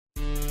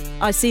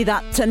I see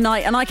that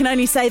tonight, and I can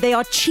only say they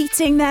are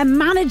cheating their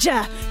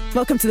manager.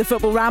 Welcome to the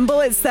Football Ramble.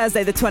 It's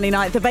Thursday the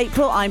 29th of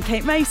April. I'm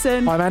Kate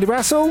Mason. I'm Andy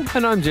Brassel.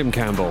 And I'm Jim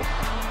Campbell.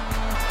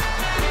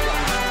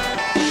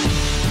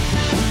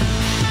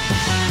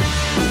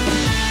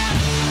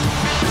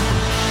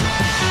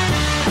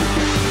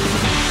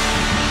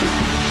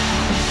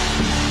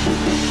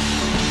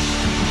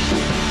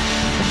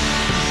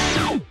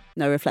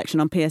 No reflection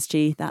on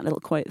PSG, that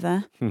little quote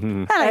there.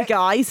 Hello,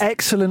 guys.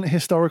 Excellent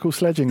historical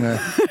sledging there.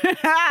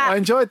 I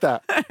enjoyed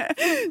that.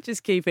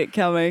 Just keep it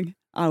coming.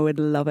 I would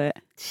love it.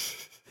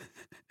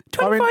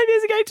 25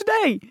 years ago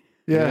today.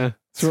 Yeah.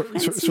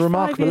 It's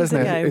remarkable, isn't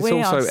it? It's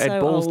also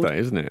Ed Ball's day,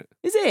 isn't it?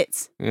 Is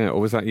it? Yeah,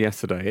 or was that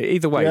yesterday?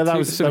 Either way, that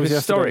was historic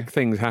yesterday.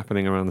 things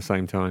happening around the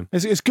same time.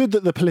 It's good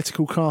that the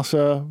political class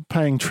are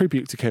paying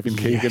tribute to Kevin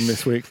Keegan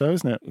this week, though,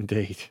 isn't it?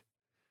 Indeed.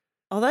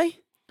 Are they?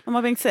 Am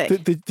I being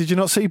thick? Did you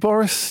not see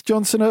Boris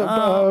Johnson at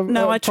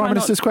no, I try Prime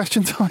Minister's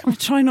Question Time? I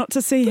try not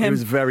to see him. He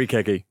was very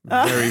keggy.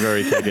 Very,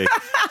 very keggy.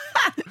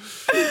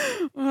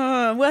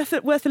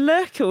 Worth a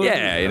look? Or...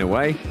 Yeah, in a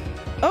way.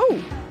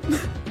 Oh.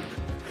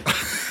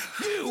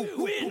 You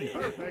win.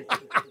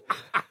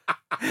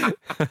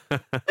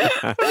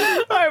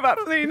 I have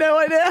absolutely no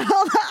idea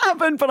how that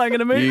happened, but I'm going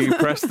to move. You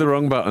pressed the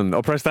wrong button,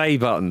 or pressed a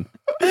button.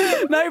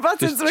 No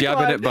buttons Just required.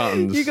 jabbing at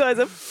buttons. You guys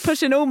are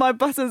pushing all my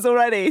buttons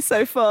already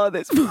so far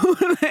this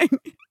morning.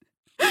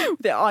 With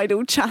the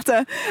idle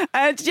chatter.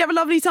 Did you have a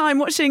lovely time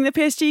watching the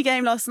PSG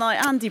game last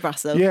night, Andy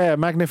Brassel? Yeah,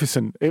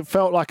 magnificent. It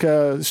felt like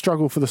a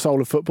struggle for the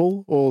soul of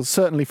football, or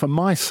certainly for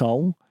my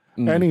soul.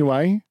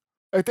 Anyway,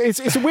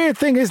 it's a weird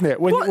thing, isn't it?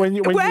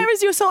 Where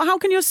is your soul? How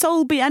can your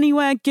soul be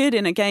anywhere good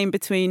in a game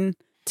between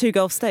two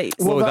Gulf states?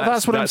 Well,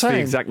 that's what I'm saying. That's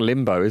the exact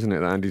limbo, isn't it,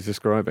 that Andy's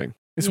describing?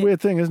 It's a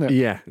weird thing, isn't it?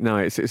 Yeah, no,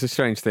 it's a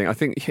strange thing. I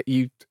think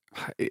it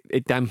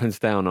dampens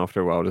down after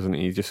a while, doesn't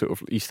it? You just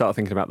you start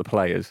thinking about the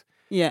players.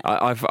 Yeah,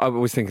 I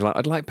was thinking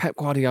I'd like Pep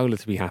Guardiola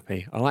to be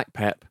happy. I like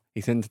Pep.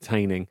 He's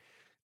entertaining.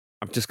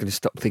 I'm just going to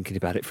stop thinking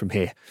about it from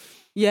here.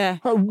 Yeah,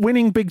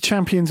 winning big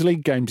Champions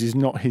League games is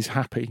not his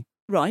happy.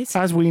 Right,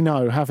 as we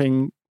know,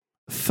 having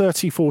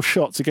 34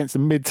 shots against a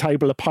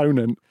mid-table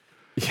opponent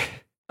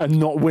and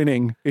not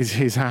winning is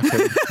his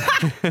happy.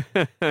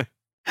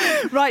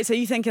 Right, so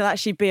you think he'll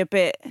actually be a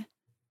bit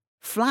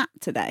flat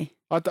today?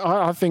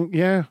 I think,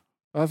 yeah.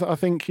 I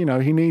think, he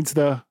needs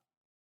the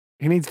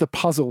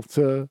puzzle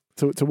to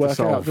work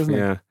out, doesn't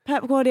he?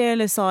 Pep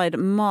Guardiola's side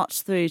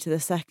marched through to the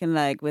second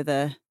leg with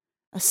a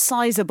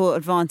sizable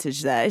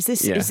advantage there. Is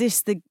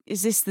this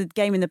the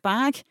game in the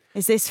bag?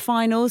 Is this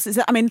finals?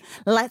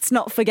 Let's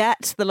not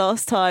forget the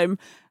last time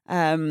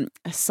a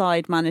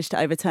side managed to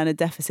overturn a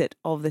deficit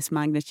of this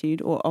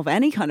magnitude, or of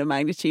any kind of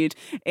magnitude,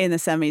 in the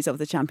semis of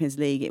the Champions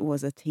League. It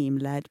was a team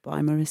led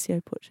by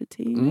Mauricio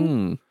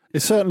Pochettino. It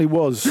certainly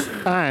was.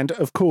 And,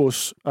 of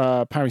course,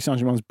 Paris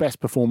Saint-Germain's best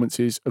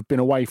performances have been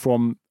away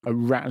from a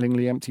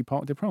rattlingly empty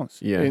Parc des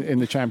Princes in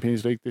the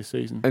Champions League this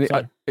season.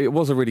 And it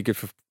was a really good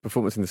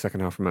performance in the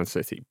second half from Man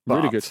City. But,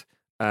 really good.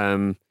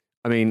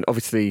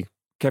 Obviously,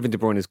 Kevin De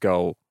Bruyne's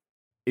goal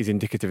is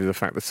indicative of the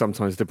fact that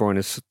sometimes De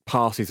Bruyne's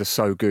passes are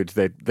so good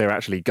they're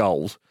actually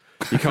goals.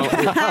 You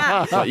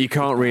can't you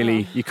can't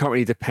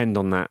really depend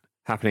on that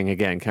happening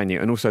again, can you?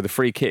 And also the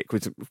free kick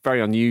was a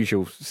very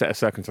unusual set of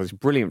circumstances.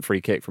 Brilliant free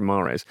kick from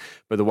Mahrez,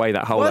 but the way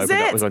that hole opened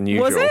up was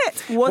unusual. Was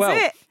it?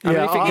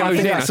 I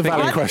think that's a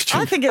valid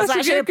question. I think it's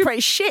actually a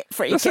pretty shit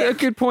free kick. That's a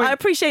good point. I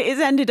appreciate it's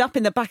ended up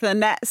in the back of the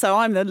net, so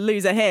I'm the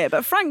loser here.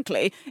 But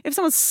frankly, if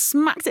someone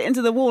smacked it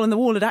into the wall and the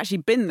wall had actually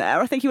been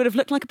there, I think he would have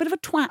looked like a bit of a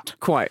twat.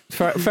 Quite.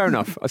 Fair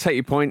enough. I take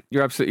your point.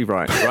 You're absolutely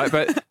right.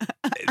 But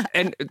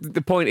and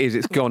the point is,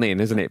 it's gone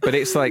in, isn't it? But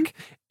it's like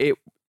it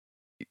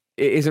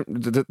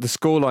isn't. The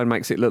scoreline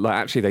makes it look like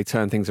actually they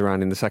turned things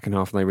around in the second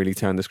half and they really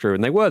turned the screw,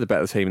 and they were the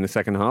better team in the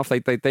second half.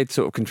 They'd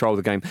sort of control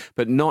the game,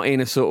 but not in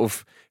a sort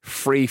of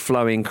free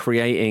flowing,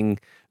 creating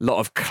a lot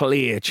of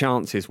clear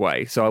chances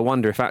way. So I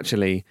wonder if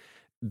actually,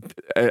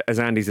 as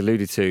Andy's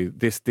alluded to,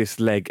 this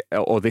leg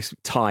or this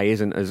tie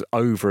isn't as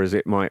over as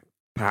it might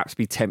perhaps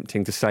be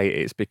tempting to say it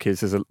is,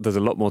 because there's a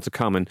lot more to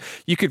come. And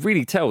you could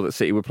really tell that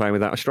City were playing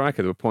without a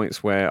striker. There were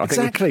points where I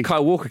think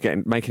Kyle Walker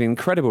making an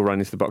incredible run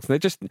into the box, and they're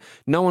just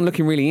no one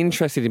looking really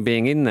interested in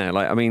being in there.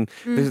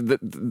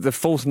 The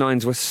false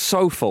nines were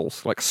so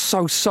false, like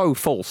so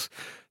false,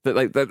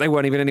 that they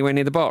weren't even anywhere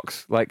near the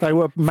box. Like they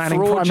were manning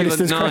Prime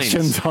Minister's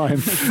Question Time.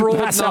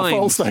 That's how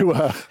false they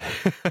were.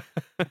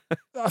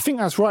 I think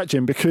that's right,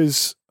 Jim,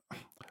 because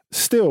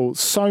still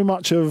so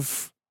much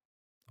of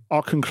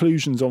our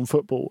conclusions on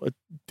football are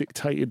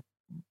dictated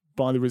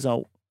by the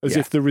result, as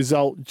if the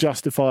result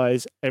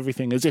justifies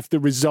everything, as if the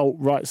result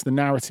writes the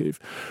narrative,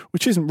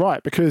 which isn't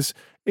right, because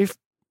if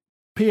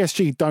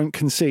PSG don't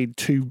concede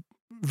two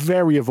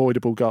very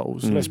avoidable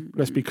goals,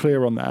 let's be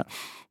clear on that,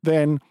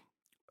 then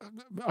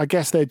I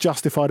guess they're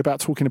justified about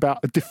talking about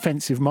a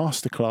defensive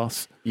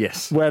masterclass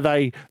Yes. Where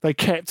they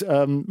kept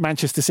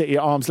Manchester City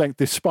at arm's length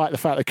despite the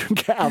fact they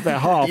couldn't get out their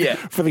half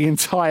for the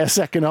entire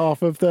second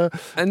half of the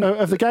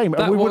game.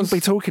 And we wouldn't be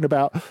talking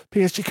about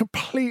PSG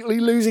completely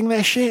losing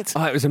their shit.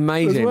 Oh, it was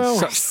amazing. Well.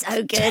 Such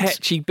so good.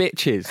 tetchy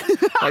bitches.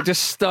 Like,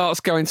 just starts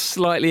going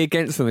slightly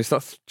against them. They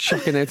start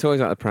chucking their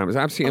toys out the pram. It's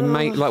absolutely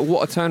amazing. Like,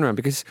 what a turnaround.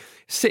 Because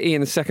City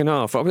in the second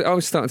half, I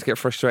was starting to get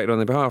frustrated on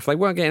their behalf. They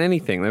weren't getting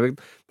anything. They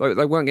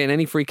weren't getting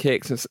any free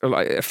kicks. And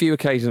like a few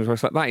occasions where I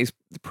was like, that is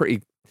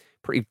pretty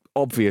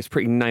obvious,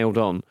 pretty nailed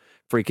on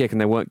free kick, and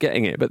they weren't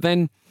getting it. But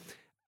then,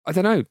 I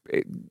don't know,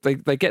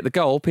 they get the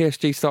goal,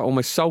 PSG start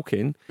almost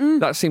sulking.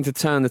 That seemed to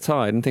turn the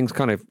tide, and things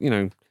kind of,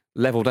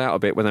 leveled out a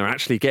bit when they're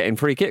actually getting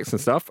free kicks and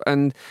stuff.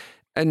 And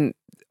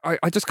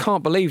I just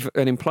can't believe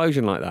an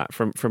implosion like that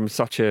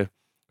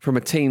from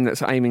a team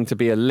that's aiming to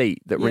be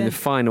elite, that were in the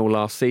final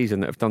last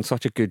season, that have done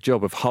such a good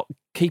job of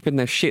keeping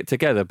their shit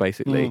together,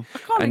 basically. I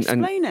can't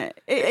explain it.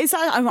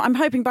 I'm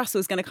hoping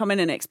Bassel's going to come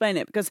in and explain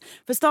it, because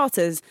for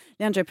starters,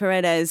 Leandro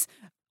Paredes,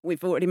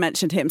 we've already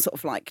mentioned him sort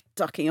of like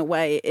ducking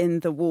away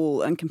in the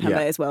wall, and Kimpembe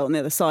as well on the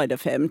other side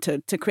of him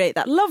to create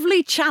that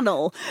lovely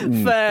channel for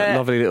that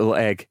lovely little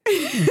egg.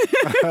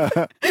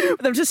 for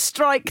them to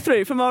strike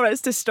through, for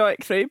Morris to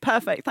strike through.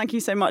 Perfect. Thank you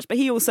so much. But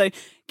he also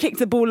kicked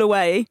the ball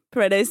away,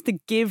 Paredes, to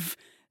give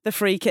the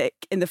free kick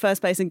in the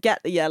first place and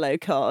get the yellow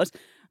card.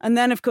 And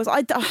then, of course,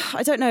 I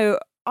don't know.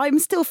 I'm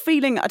still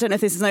feeling, I don't know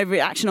if this is an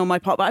overreaction on my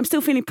part, but I'm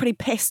still feeling pretty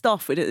pissed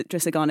off with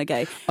Idrissa Gana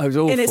Gueye. I was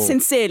awful. And it's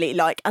sincerely,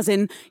 like, as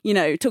in,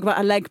 talk about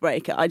a leg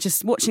breaker.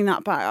 Watching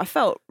that back, I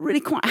felt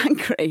really quite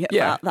angry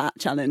about that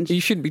challenge.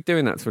 You shouldn't be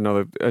doing that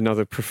to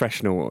another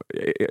professional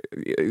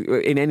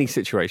in any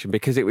situation,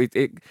 because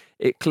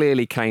it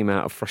clearly came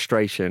out of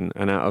frustration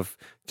and out of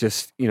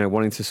just,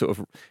 wanting to sort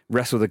of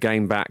wrestle the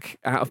game back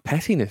out of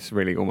pettiness,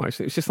 really,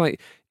 almost. It was just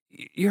like,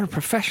 you're a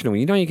professional.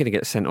 You're going to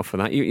get sent off for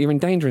that. You're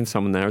endangering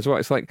someone there as well.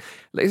 It's like,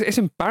 it's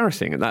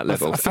embarrassing at that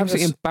level. It's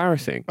absolutely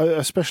embarrassing.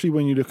 Especially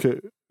when you look at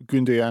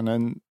Gundogan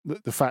and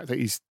the fact that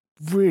he's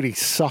really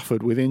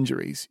suffered with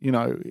injuries.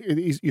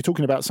 You're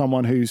talking about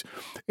someone who's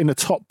in the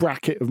top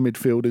bracket of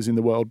midfielders in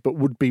the world, but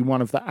would be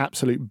one of the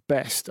absolute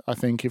best, I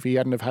think, if he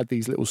hadn't have had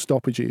these little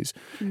stoppages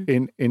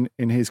in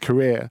his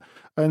career.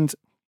 And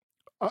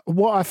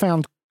what I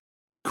found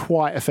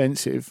quite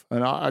offensive,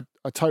 and I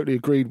totally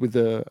agreed with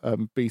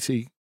the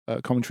BT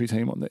commentary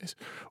team on this,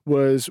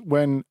 was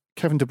when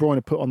Kevin De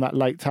Bruyne put on that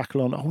late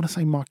tackle on, I want to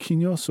say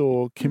Marquinhos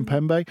or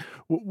Kimpembe,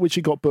 which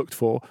he got booked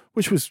for,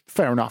 which was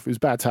fair enough. It was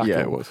a bad tackle.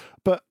 Yeah, it was.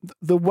 But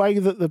the way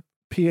that the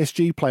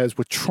PSG players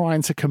were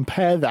trying to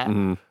compare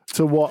that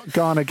to what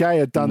Gana Gueye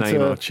had done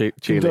Neymar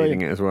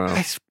cheerleading it as well.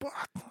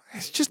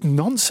 It's just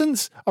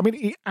nonsense. I mean,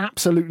 he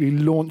absolutely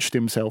launched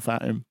himself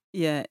at him.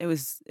 Yeah, it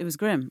was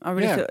grim. I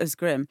really thought it was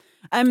grim.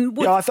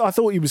 I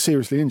thought he was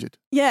seriously injured.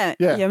 Yeah,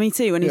 me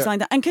too. When he signed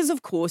that, and because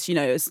of course,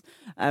 as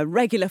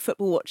regular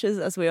football watchers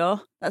as we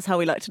are, that's how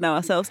we like to know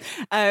ourselves.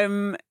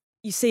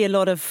 You see a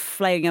lot of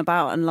flailing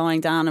about and lying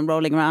down and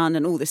rolling around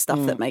and all this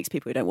stuff that makes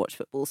people who don't watch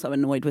football so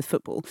annoyed with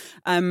football.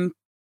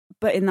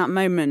 But in that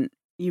moment,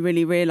 you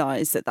really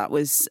realise that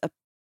was a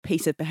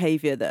piece of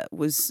behaviour that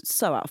was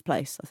so out of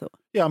place, I thought.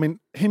 Yeah, I mean,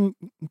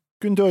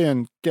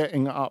 Gundogan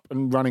getting up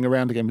and running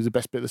around again was the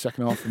best bit of the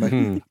second half for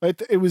me.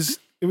 It was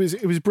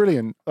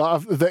brilliant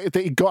that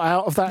he got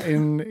out of that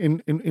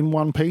in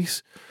one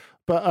piece.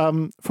 But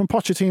from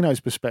Pochettino's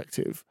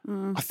perspective,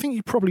 I think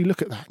you probably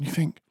look at that and you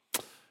think,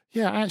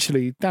 yeah,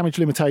 actually, damage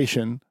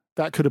limitation,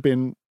 that could have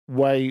been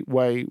way,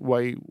 way,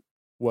 way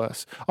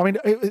worse. I mean,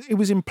 it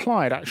was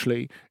implied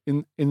actually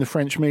in the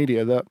French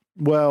media that,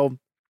 well,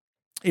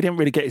 he didn't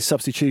really get his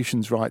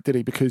substitutions right, did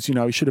he? Because,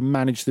 he should have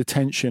managed the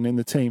tension in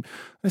the team.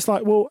 And it's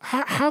like, well,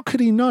 how could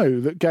he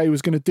know that Gueye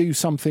was going to do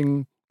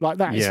something like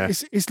that? Yeah.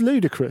 It's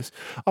ludicrous.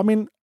 I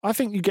mean, I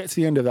think you get to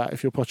the end of that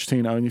if you're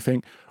Pochettino and you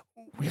think,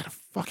 we had a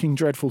fucking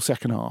dreadful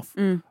second half,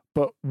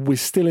 but we're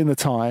still in the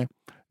tie.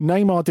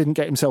 Neymar didn't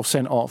get himself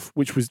sent off,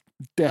 which was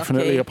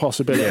definitely a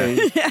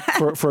possibility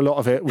for a lot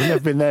of it. We've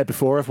never been there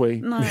before, have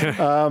we?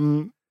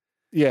 No.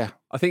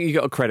 I think you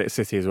got to credit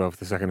City as well for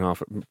the second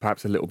half,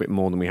 perhaps a little bit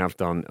more than we have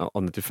done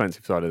on the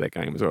defensive side of their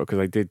game as well,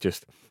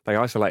 because they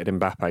isolated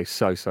Mbappe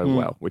so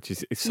well, which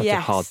is such a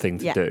hard thing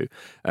to do,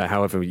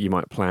 however you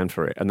might plan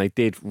for it. And they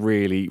did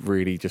really,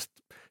 really just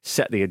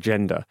set the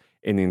agenda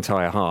in the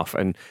entire half,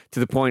 and to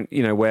the point,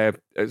 where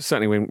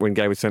certainly when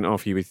Gueye was sent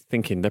off, you were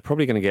thinking they're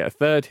probably going to get a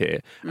third here,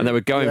 and they were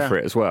going for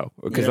it as well,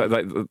 because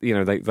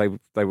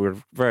they were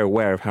very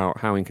aware of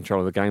how in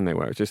control of the game they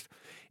were. It's just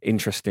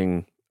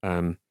interesting.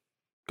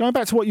 Going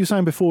back to what you were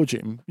saying before,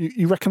 Jim,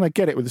 you reckon they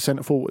get it with the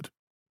centre forward?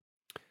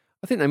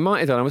 I think they might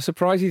have done. I was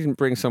surprised he didn't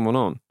bring someone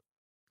on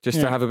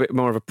just to have a bit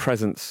more of a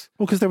presence.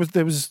 Well, because there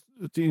was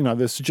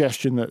the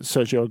suggestion that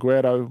Sergio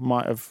Aguero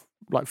might have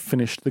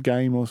finished the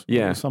game or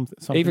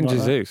something. Even like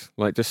Jesus,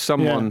 just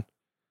someone,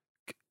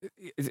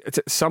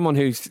 someone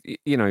who's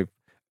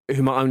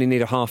who might only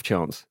need a half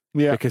chance.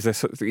 Yeah, because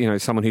they're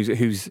someone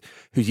who's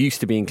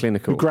used to being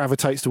clinical, who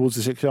gravitates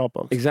towards the 6-yard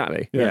box.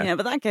 Exactly. Yeah,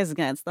 but that goes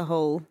against the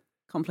whole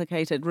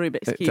complicated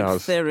Rubik's Cube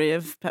theory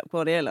of Pep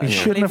Guardiola. He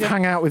shouldn't have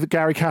hung out with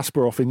Gary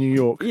Kasparov in New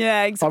York.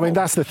 Yeah, exactly. I mean,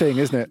 that's the thing,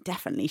 isn't it?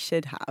 Definitely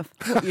should have.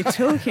 What you're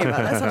talking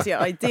about, that's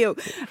absolutely ideal.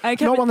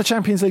 Not won the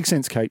Champions League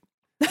since, Kate.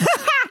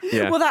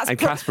 Yeah. Well, that's and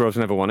Kasparov's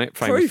never won it,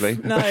 famously.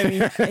 Proof. No,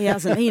 he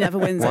hasn't. He never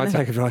wins anything. Why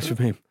take advice from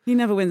him? He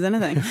never wins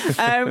anything.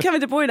 Kevin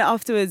De Bruyne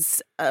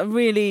afterwards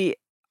really,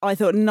 I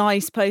thought,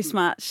 nice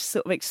post-match,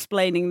 sort of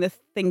explaining the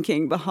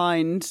thinking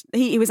behind.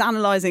 He was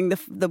analysing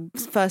the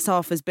first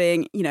half as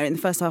being, in the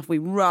first half we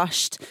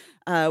rushed.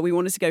 We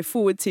wanted to go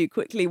forward too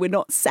quickly. We're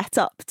not set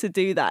up to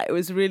do that. It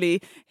was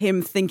really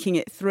him thinking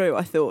it through,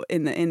 I thought,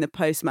 in the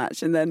post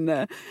match, and then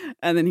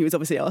he was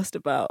obviously asked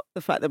about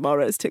the fact that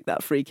Mahrez took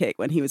that free kick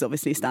when he was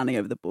obviously standing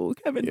over the ball,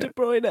 Kevin De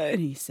Bruyne, and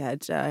he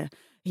said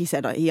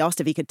he asked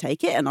if he could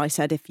take it, and I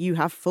said, if you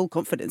have full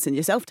confidence in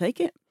yourself, take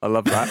it. I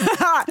love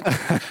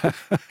that.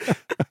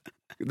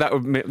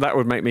 That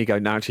would make me go,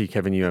 now actually,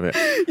 Kevin, you have it.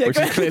 Yeah, which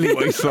is clearly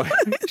what he's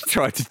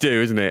tried to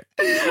do, isn't it?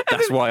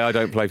 That's why I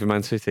don't play for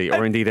Man City,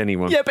 or indeed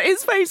anyone. Yeah, but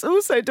his face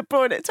also, De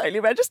Bruyne, it totally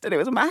registered. It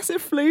was a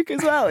massive fluke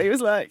as well. He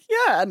was like,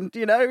 yeah, and,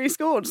 he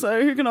scored,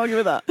 so who can argue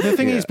with that? The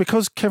thing is,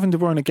 because Kevin De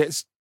Bruyne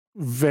gets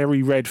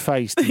very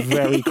red-faced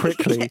very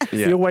quickly,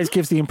 he always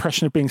gives the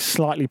impression of being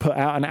slightly put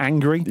out and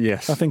angry.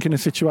 Yes. I think in a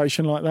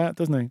situation like that,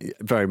 doesn't he?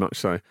 Very much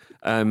so.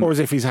 Or as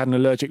if he's had an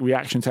allergic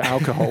reaction to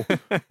alcohol.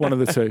 One of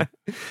the two.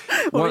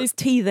 Or he's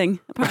teething.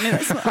 Apparently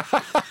that's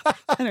what...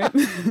 Anyway.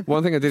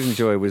 One thing I did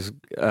enjoy was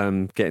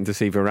getting to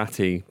see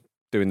Verratti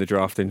doing the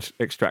draft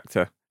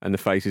extractor and the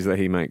faces that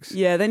he makes.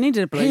 Yeah, they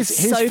needed a bloke his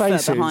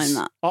faces, behind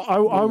that. I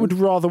would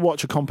rather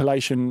watch a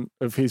compilation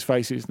of his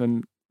faces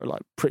than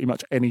like pretty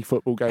much any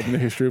football game in the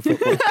history of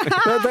football.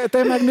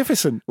 they're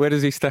magnificent. Where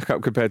does he stack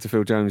up compared to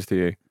Phil Jones to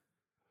you?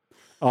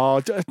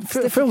 Oh,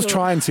 Phil's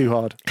trying too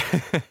hard.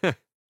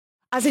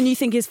 As in, you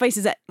think his face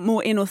is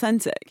more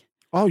inauthentic?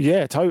 Oh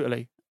yeah,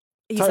 totally.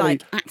 He's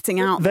like acting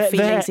out the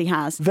feelings he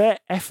has. They're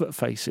effort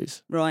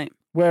faces. Right.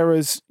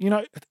 Whereas,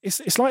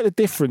 it's like the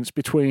difference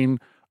between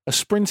a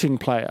sprinting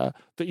player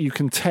that you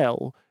can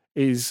tell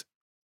is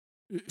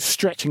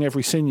stretching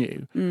every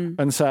sinew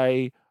and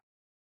say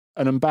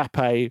an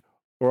Mbappe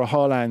or a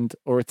Haaland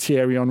or a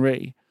Thierry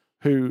Henry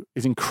who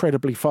is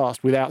incredibly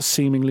fast without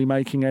seemingly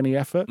making any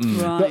effort.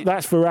 Right.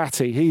 That's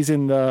Verratti. He's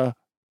in the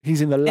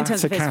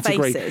latter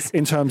category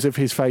in terms of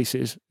his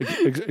faces.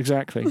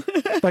 Exactly.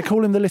 They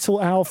call him the little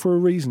owl for a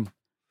reason.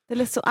 The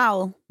little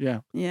owl?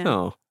 Yeah.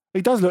 Oh.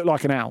 He does look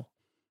like an owl.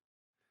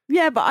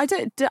 Yeah, but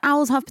do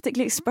owls have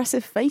particularly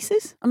expressive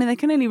faces? I mean, they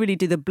can only really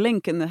do the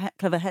blink and the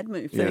clever head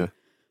move thing. Yeah.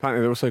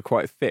 Apparently they're also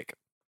quite thick,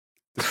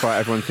 despite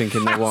everyone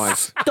thinking they're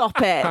wise.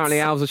 Stop it. Apparently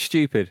owls are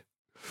stupid.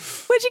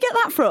 Where'd you get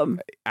that from?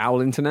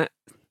 Owl internet.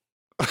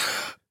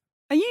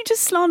 Are you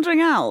just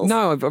slandering owls?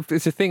 No,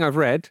 it's a thing I've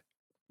read.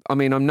 I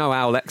mean, I'm no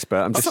owl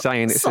expert. I'm just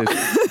saying it's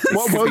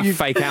you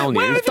fake owl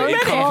news. Don't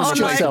cast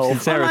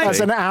yourself as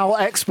an owl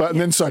expert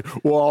and then say,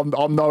 well,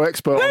 I'm no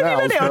expert on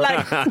owls.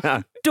 Like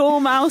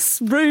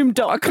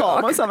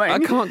dormouseroom.com or something. I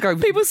can't go...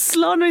 People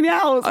slandering the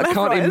owls. I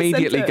can't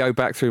immediately go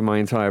back through my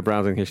entire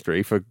browsing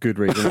history for good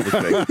reason,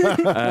 obviously.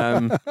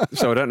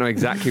 So I don't know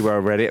exactly where I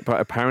read it,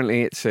 but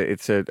apparently it's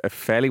a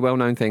fairly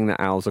well-known thing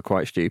that owls are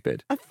quite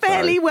stupid. A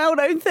fairly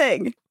well-known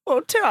thing?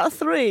 Well, 2 out of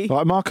 3.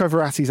 Like Marco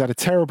Verratti's had a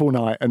terrible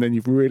night and then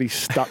you've really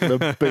stuck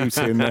the boot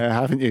in there,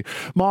 haven't you?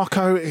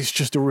 Marco is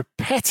just a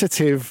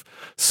repetitive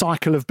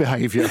cycle of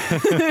behaviour.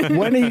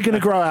 When are you going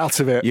to grow out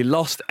of it? You're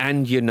lost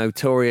and you're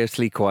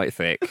notoriously quite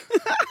thick.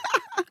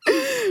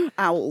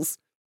 Owls.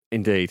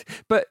 Indeed.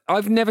 But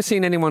I've never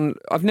seen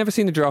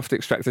the draft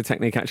extractor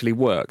technique actually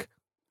work.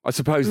 I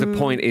suppose the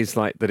point is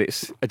like that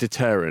it's a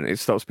deterrent. It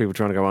stops people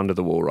trying to go under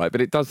the wall, right? But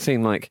it does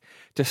seem like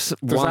just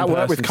does one that work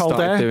person with cold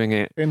started air doing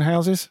it in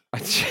houses.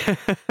 It's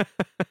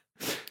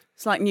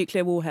like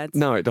nuclear warheads.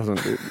 No, it doesn't.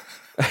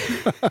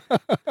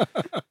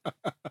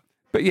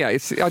 But yeah, I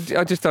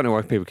just don't know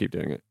why people keep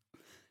doing it.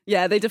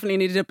 Yeah, they definitely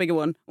needed a bigger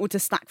one, or to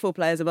stack 4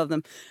 players above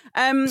them.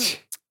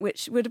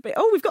 Which would be...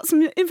 Oh, we've got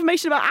some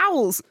information about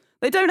owls.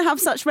 They don't have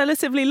such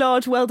relatively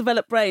large,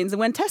 well-developed brains, and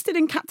when tested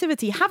in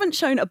captivity, haven't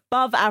shown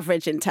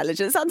above-average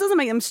intelligence. That doesn't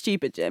make them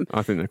stupid, Jim.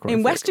 I think they're quite In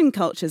thick. Western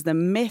cultures, the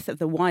myth of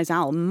the wise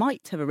owl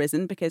might have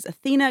arisen because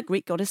Athena,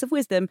 Greek goddess of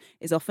wisdom,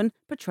 is often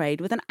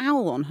portrayed with an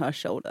owl on her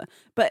shoulder.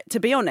 But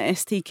to be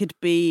honest,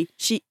 the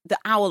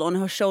owl on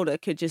her shoulder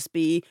could just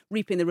be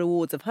reaping the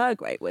rewards of her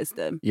great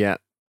wisdom. Yeah.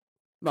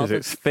 Because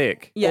it's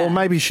thick. Yeah. Or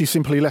maybe she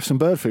simply left some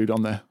bird food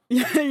on there.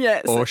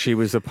 Yeah. Or she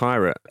was a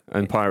pirate,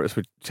 and pirates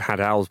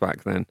had owls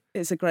back then.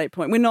 It's a great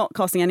point. We're not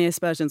casting any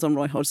aspersions on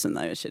Roy Hodgson,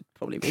 though. It should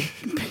probably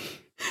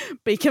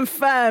be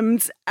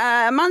confirmed.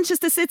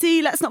 Manchester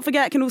City, let's not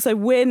forget, can also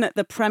win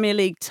the Premier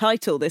League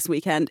title this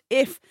weekend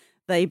if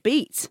they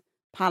beat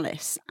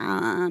Palace,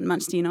 and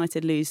Manchester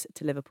United lose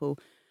to Liverpool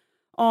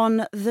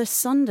on the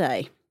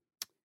Sunday.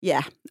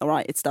 Yeah, all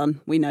right, it's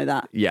done. We know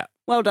that. Yeah.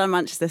 Well done,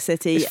 Manchester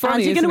City. It's funny,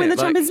 and you're going to win the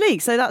like, Champions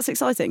League, so that's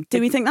exciting. Do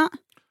we think that?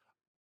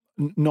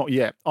 Not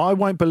yet. I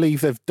won't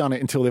believe they've done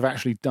it until they've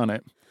actually done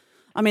it.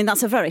 I mean,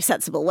 that's a very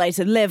sensible way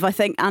to live, I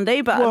think,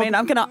 Andy. But I mean,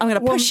 I'm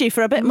gonna push you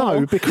for a bit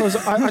more. No, because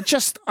I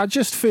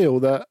just feel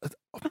that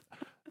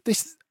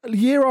this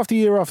year after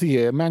year after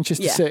year,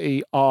 Manchester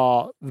City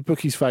are the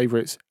bookies'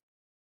 favourites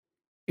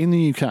in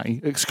the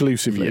UK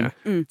exclusively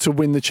to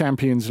win the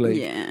Champions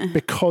League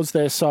because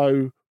they're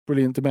so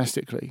brilliant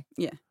domestically.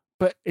 Yeah.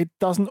 But it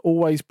doesn't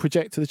always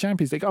project to the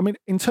Champions League. I mean,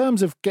 in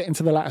terms of getting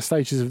to the latter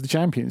stages of the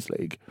Champions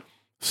League,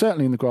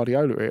 certainly in the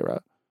Guardiola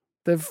era,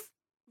 they've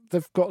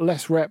got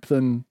less rep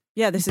than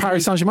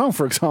Paris Saint-Germain,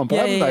 for example,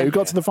 haven't they? Who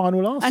got to the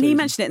final last season. He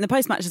mentioned it in the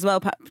post-match as well,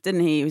 Pep,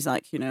 didn't he? He was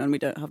like, and we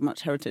don't have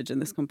much heritage in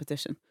this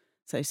competition.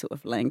 So he's sort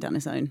of laying down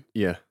his own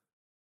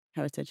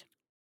heritage.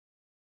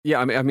 Yeah,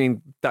 I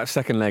mean that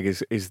second leg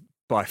is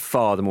by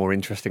far the more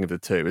interesting of the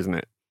two, isn't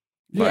it?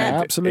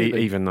 Yeah,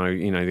 absolutely. Even though,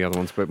 the other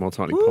one's a bit more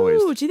tightly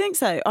poised. Do you think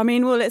so? I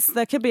mean,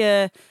 there could be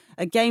a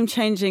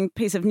game-changing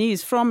piece of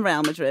news from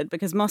Real Madrid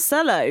because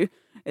Marcelo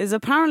is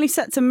apparently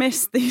set to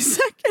miss the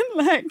second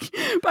leg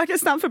back at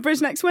Stamford Bridge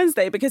next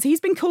Wednesday because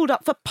he's been called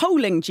up for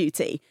polling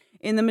duty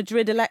in the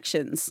Madrid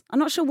elections. I'm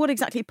not sure what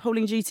exactly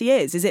polling duty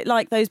is. Is it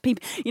like those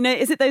people,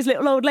 is it those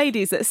little old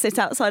ladies that sit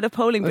outside of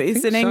polling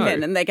booths in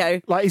England and they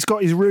go... Like he's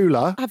got his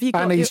ruler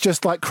and he's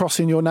just like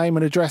crossing your name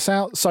and address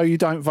out so you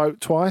don't vote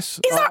twice.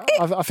 Is that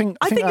it? I think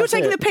you're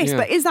taking the piss,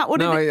 but is that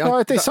what it is? No,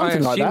 it's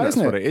something like that,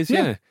 isn't it? What it is,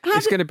 yeah.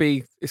 It's going to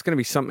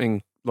be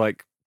something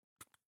like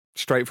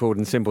straightforward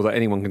and simple that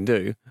anyone can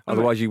do.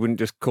 Otherwise you wouldn't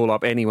just call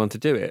up anyone to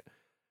do it.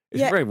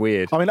 It's very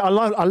weird. I mean, I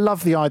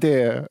love the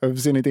idea of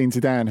Zinedine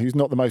Zidane, who's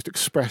not the most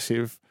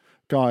expressive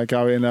guy,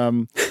 going,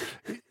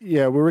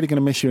 we're really going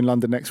to miss you in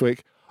London next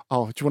week.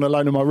 Oh, do you want to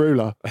loan my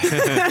ruler?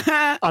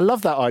 I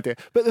love that idea.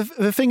 But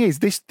the thing is,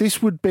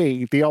 this would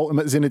be the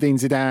ultimate Zinedine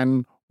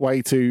Zidane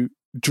way to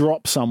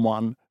drop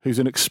someone who's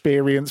an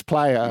experienced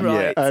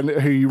player and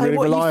who you really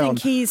rely on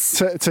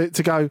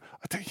to go,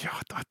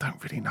 I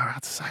don't really know how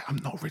to say it. I'm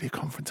not really a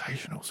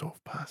confrontational sort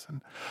of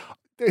person.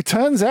 It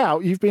turns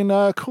out you've been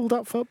called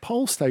up for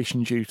poll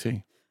station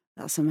duty.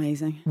 That's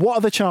amazing. What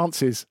are the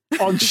chances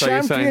on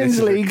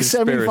Champions League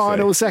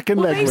semi-final second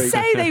leg week? They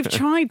say they've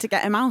tried to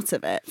get him out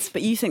of it,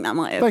 but you think that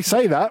might have... They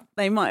say that.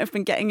 They might have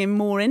been getting him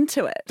more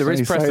into it. There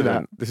is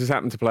precedent. This has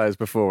happened to players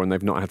before and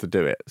they've not had to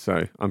do it.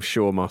 So I'm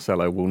sure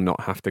Marcelo will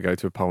not have to go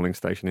to a polling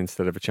station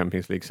instead of a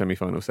Champions League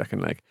semi-final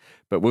second leg.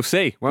 But we'll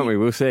see, won't we?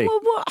 We'll see.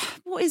 Well,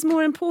 what is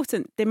more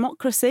important?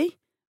 Democracy?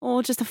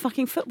 Or just a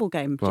fucking football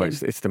game, Jim? Well,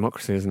 it's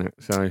democracy, isn't it?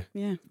 So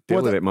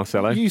deal with it,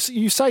 Marcelo. You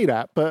say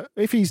that, but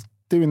if he's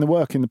doing the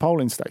work in the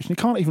polling station, he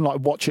can't even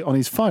watch it on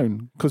his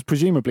phone because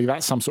presumably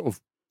that's some sort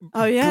of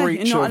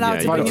breach you're not allowed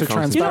of to bring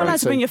transparency. You're not allowed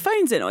to bring your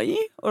phones in, are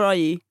you? Or are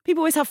you?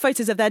 People always have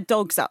photos of their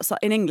dogs outside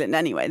in England.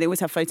 Anyway, they always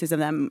have photos of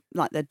them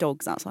their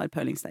dogs outside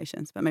polling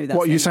stations. But maybe that's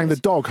what are you saying? The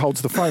dog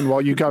holds the phone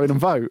while you go in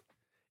and vote.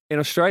 In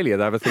Australia,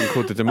 they have a thing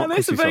called the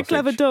democracy sausage. Those are very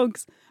clever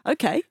dogs.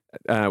 Okay.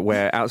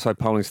 Where outside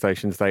polling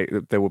stations,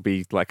 there will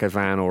be like a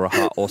van or a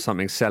hut or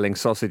something selling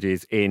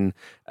sausages in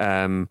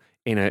a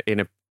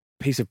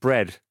piece of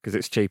bread because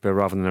it's cheaper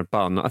rather than a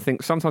bun. I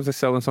think sometimes they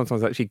sell them,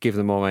 sometimes they actually give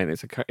them away, and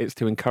it's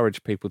to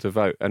encourage people to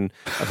vote. And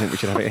I think we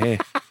should have it here.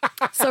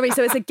 Sorry,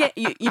 so it's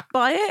you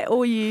buy it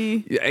or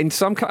you?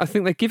 I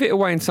think they give it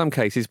away in some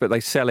cases, but they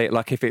sell it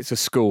like if it's a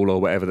school or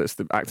whatever that's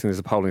acting as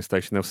a polling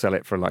station, they'll sell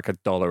it for like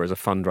 $1 as a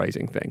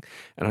fundraising thing.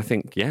 And I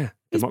think,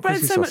 is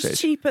bread so much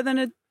cheaper than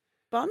a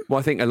bun? Well,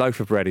 I think a loaf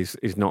of bread is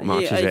not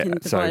much, is it? You can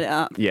divide it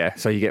up. Yeah,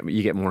 so you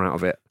get more out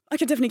of it. I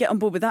could definitely get on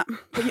board with that.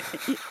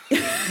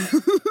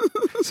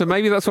 So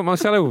maybe that's what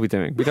Marcelo will be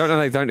doing. We don't know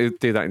they don't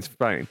do that in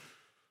Spain.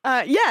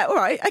 All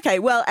right. Okay,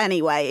 well,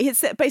 anyway,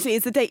 it's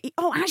the day...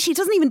 actually, it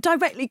doesn't even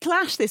directly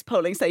clash, this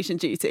polling station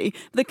duty.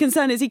 The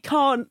concern is he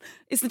can't...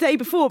 It's the day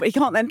before, but he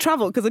can't then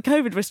travel because of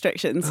COVID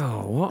restrictions.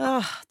 Oh,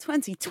 what?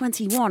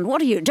 2021,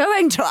 what are you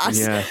doing to us?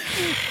 Yeah.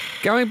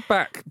 Going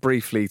back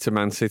briefly to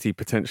Man City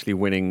potentially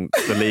winning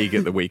the league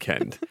at the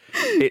weekend,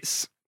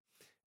 it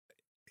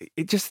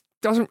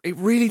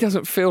really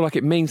doesn't feel like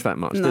it means that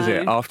much, does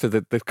it? After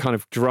the kind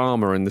of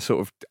drama and the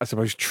sort of, I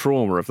suppose,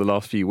 trauma of the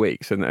last few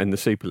weeks and the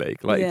Super League.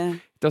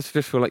 It does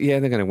just feel like, they're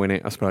going to win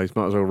it, I suppose.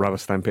 Might as well rubber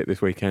stamp it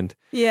this weekend.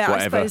 Yeah,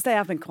 whatever. I suppose they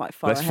have been quite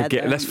far ahead.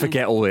 Let's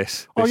forget all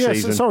this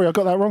season. Sorry, I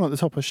got that wrong at the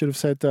top. I should have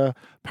said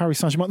Paris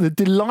Saint-Germain, the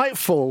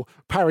delightful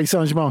Paris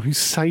Saint-Germain who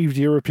saved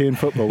European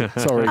football.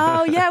 Sorry.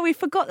 Oh, yeah, we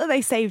forgot that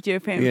they saved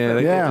European football.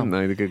 They did, didn't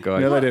they? The good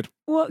guys. Yeah, they did.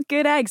 What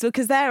good eggs?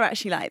 Because they're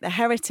actually like the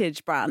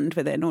heritage brand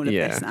within all of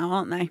this now,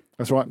 aren't they?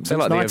 That's right. They're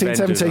like 1970.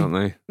 The Avengers,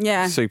 aren't they?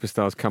 Yeah.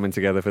 Superstars coming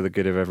together for the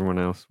good of everyone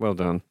else. Well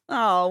done.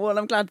 Oh, well,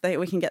 I'm glad that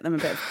we can get them a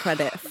bit of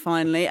credit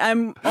finally.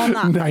 On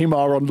that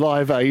Neymar on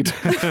Live Aid.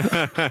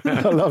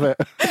 I love it.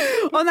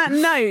 On that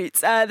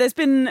note, there's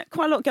been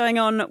quite a lot going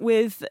on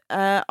with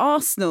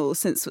Arsenal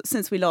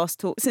since we last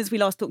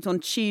talked on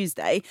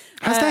Tuesday.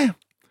 Has there?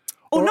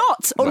 Or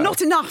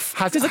not enough.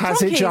 Has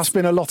it just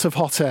been a lot of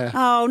hot air?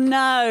 Oh,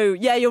 no.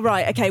 Yeah, you're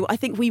right. Okay, well, I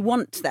think we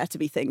want there to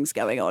be things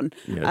going on.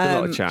 Yeah, a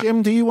lot of chat.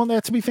 Jim, do you want there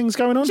to be things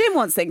going on? Jim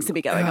wants things to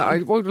be going on.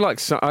 I would like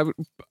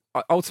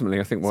ultimately,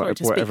 I think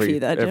what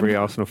every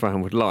Arsenal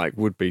fan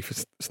would be for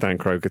Stan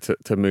Kroenke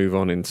to move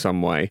on in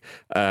some way.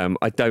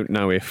 I don't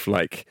know if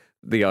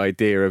the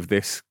idea of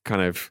this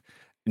kind of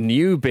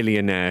new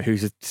billionaire who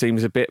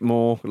seems a bit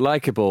more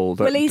likeable.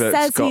 He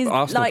says he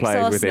Arsenal likes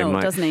players Arsenal, with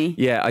him, doesn't he?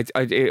 Yeah,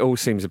 it all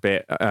seems a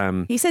bit.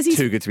 He says he's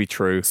too good to be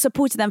true.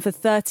 Supported them for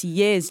 30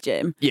 years,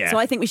 Jim. Yeah. So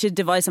I think we should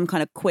devise some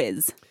kind of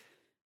quiz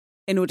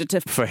in order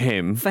to for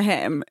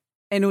him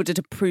in order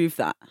to prove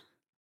that.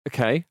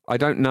 Okay, I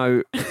don't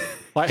know.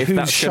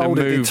 Whose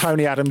shoulder did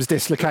Tony Adams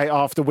dislocate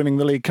after winning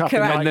the League Cup?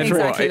 Correct,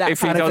 exactly.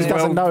 If he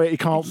doesn't know it, he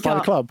can't buy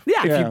the club.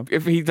 Yeah.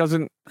 If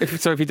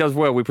he does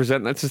well, we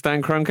present that to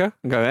Stan Kroenke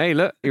and go, "Hey,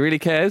 look, he really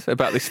cares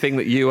about this thing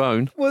that you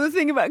own." Well, the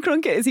thing about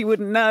Kroenke is he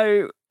wouldn't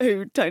know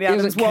who Tony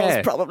Adams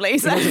was, probably.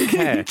 So he doesn't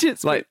care.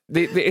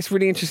 It's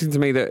really interesting to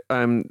me that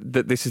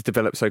that this has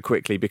developed so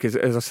quickly because,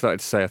 as I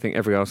started to say, I think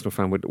every Arsenal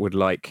fan would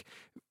like,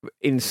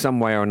 in some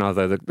way or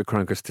another, the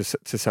Kroenkes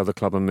to sell the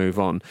club and move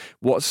on.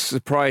 What's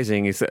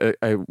surprising is that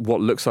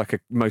what looks like a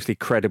mostly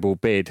credible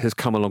bid has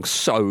come along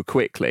so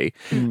quickly.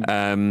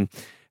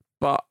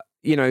 But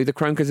the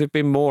Kroenkes have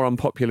been more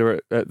unpopular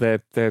at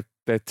their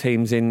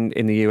teams in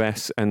the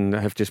US and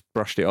have just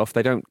brushed it off.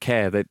 They don't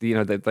care. They're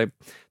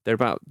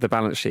about the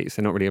balance sheets.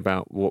 They're not really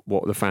about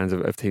what the fans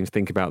of teams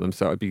think about them.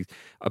 So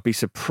I'd be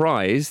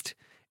surprised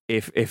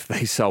if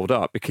they sold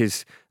up,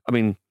 because I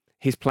mean,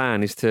 his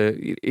plan is to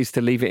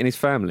leave it in his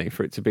family,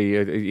 for it to be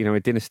a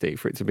dynasty,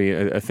 for it to be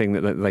a thing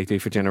that they do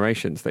for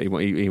generations. That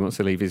he wants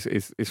to leave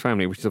his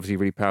family, which is obviously a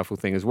really powerful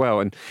thing as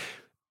well. And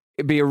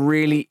it'd be a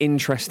really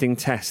interesting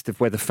test of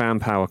whether fan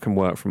power can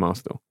work from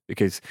Arsenal,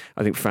 because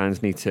I think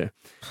fans need to,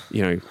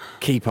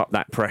 keep up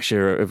that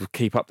pressure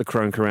keep up the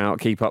Kroenke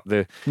out, keep up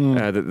the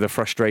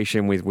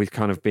frustration with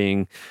kind of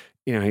being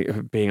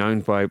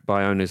owned by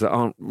owners that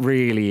aren't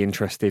really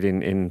interested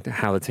in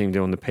how the team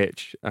do on the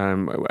pitch.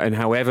 And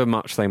however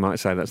much they might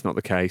say that's not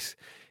the case,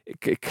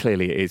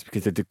 clearly it is,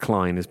 because the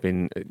decline has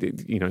been,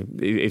 it's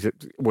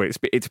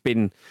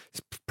been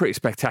pretty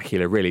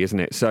spectacular, really, isn't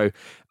it? So,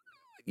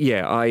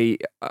 yeah,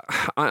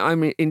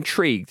 I'm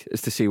intrigued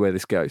as to see where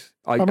this goes.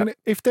 I mean,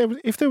 if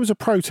there was a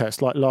protest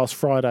like last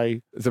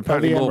Friday, there's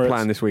apparently more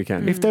planned this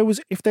weekend. If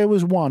there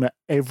was one at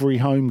every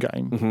home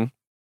game,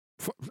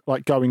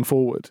 going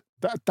forward,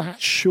 that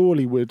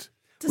surely would.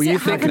 Does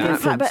it have an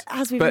impact? But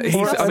as we've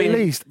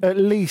at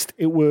least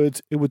it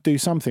would do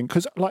something,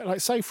 because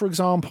like say for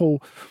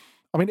example,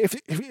 I mean,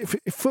 if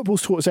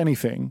football's taught us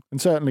anything,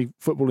 and certainly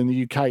football in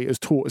the UK has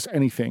taught us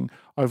anything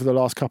over the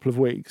last couple of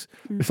weeks,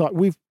 it's like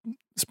we've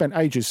spent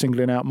ages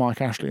singling out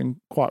Mike Ashley, and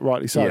quite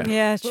rightly so.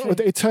 Yeah, true.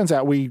 It turns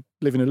out we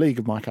live in a league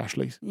of Mike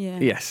Ashleys. Yeah.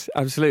 Yes,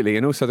 absolutely.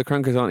 And also the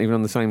Kroenkes aren't even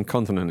on the same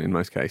continent in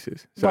most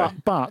cases. So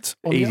but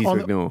easy to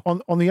ignore.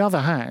 On the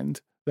other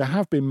hand, there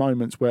have been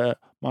moments where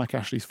Mike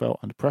Ashley's felt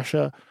under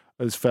pressure,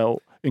 has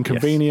felt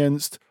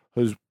inconvenienced,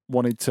 has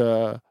wanted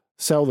to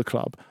sell the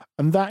club.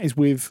 And that is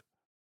with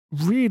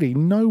really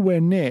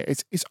nowhere near.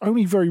 It's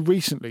only very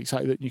recently,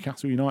 say, that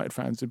Newcastle United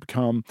fans have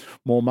become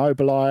more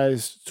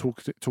mobilised,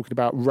 talking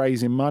about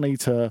raising money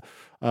to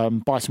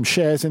buy some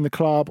shares in the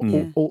club,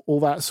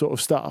 all that sort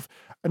of stuff.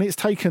 And it's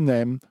taken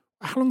them,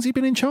 how long's he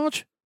been in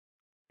charge?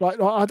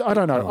 I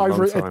don't know,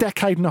 over a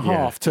decade and a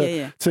half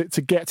to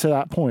get to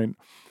that point.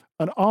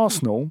 And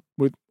Arsenal,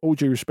 with all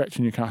due respect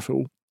to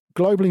Newcastle,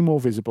 globally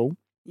more visible,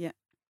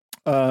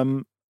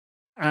 and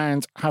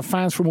have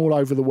fans from all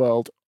over the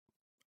world.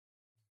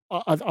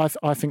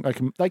 I think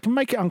they can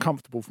make it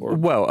uncomfortable for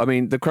them. Well, I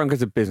mean, the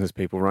Kroenkes are business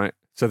people, right?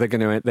 So they're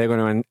going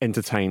to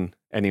entertain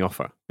any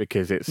offer,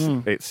 because it's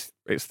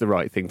the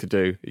right thing to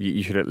do.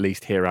 You should at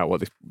least hear out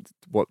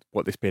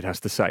what this bid has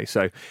to say.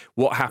 So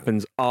what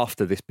happens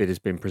after this bid has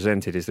been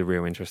presented is the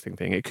real interesting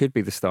thing. It could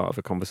be the start of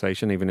a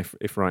conversation, even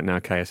if right now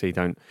KSE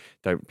don't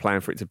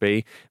plan for it to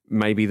be.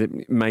 Maybe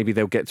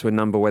they'll get to a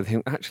number where they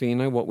think, actually, you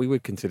know what, we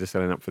would consider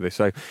selling up for this.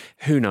 So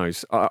who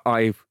knows?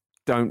 I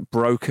don't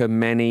broker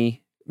many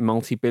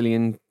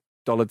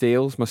multi-billion-dollar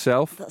deals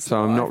myself,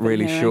 so I'm not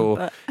really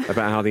sure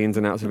about how the ins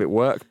and outs of it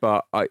work.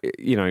 But a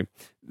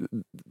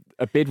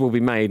bid will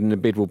be made and a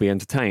bid will be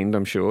entertained.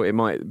 I'm sure it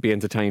might be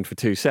entertained for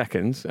 2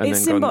 seconds and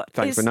then gone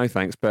thanks but no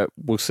thanks. But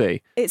we'll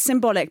see. It's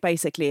symbolic,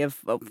 basically, of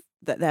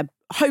that there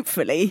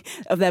hopefully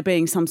of there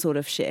being some sort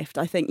of shift.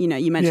 I think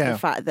you mentioned the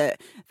fact that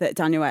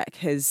Daniel Ek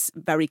has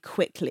very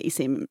quickly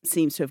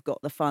seems to have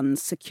got the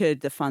funds,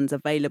 secured the funds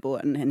available,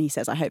 and he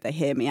says, I hope they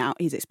hear me out.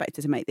 He's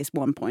expected to make this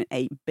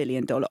 $1.8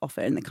 billion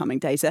offer in the coming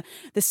days. So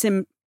the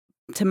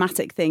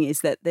symptomatic thing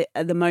is that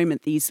at the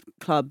moment these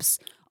clubs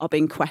are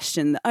being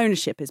questioned, the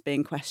ownership is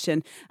being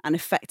questioned, and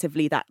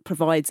effectively that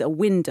provides a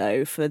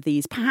window for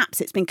these. Perhaps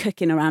it's been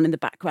cooking around in the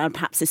background,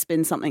 perhaps it's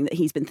been something that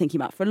he's been thinking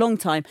about for a long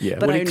time. Yeah,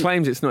 but he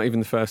claims it's not even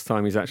the first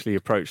time he's actually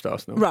approached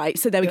Arsenal. Right,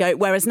 so there we go.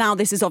 Whereas now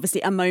this is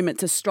obviously a moment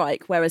to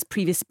strike, whereas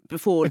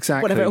before,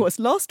 whatever it was,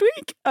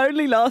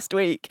 only last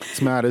week.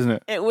 It's mad, isn't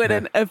it? It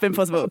wouldn't have been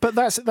possible. But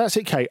that's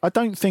it, Kate. I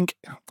don't think,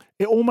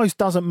 it almost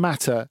doesn't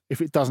matter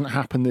if it doesn't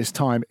happen this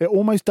time. It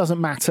almost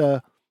doesn't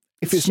matter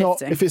if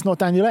it's not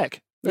Daniel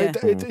Ek. Yeah.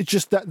 It's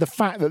just that the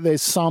fact that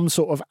there's some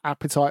sort of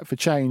appetite for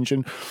change,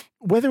 and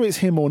whether it's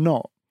him or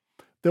not,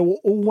 there will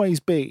always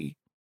be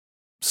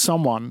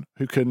someone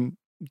who can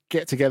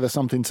get together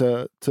something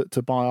to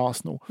buy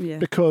Arsenal. Yeah.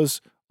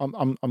 Because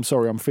I'm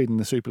sorry, I'm feeding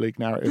the Super League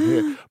narrative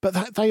here,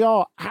 but they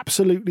are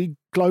absolutely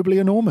globally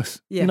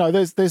enormous. Yeah. You know,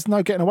 there's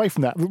no getting away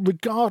from that.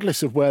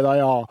 Regardless of where they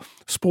are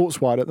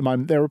sports-wide at the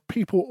moment, there are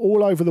people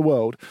all over the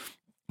world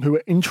who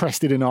are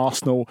interested in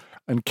Arsenal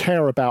and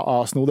care about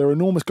Arsenal. They're an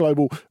enormous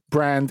global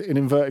brand in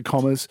inverted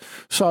commas.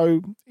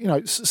 So, you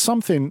know,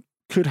 something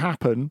could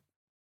happen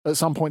at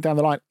some point down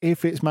the line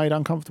if it's made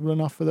uncomfortable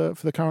enough for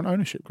the current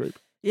ownership group.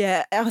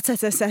 Yeah,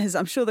 Arteta says,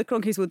 I'm sure the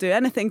Cronkies will do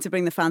anything to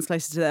bring the fans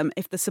closer to them.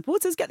 If the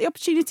supporters get the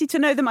opportunity to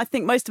know them, I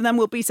think most of them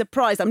will be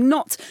surprised. I'm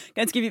not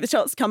going to give you the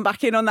chance to come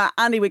back in on that.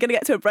 Andy, we're going to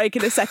get to a break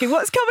in a second.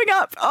 What's coming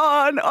up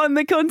on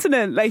the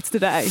continent later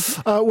today?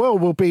 Well,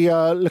 we'll be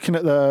looking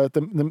at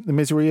the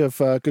misery of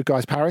Good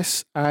Guys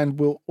Paris, and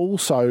we'll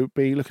also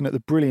be looking at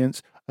the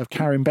brilliance of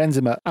Karim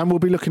Benzema, and we'll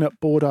be looking at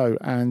Bordeaux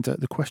and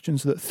the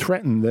questions that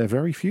threaten their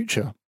very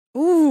future.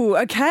 Ooh,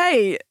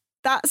 okay.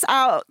 That's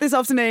out this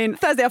afternoon,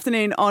 Thursday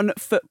afternoon on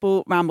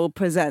Football Ramble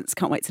Presents.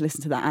 Can't wait to listen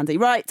to that, Andy.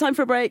 Right, time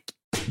for a break.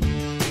 4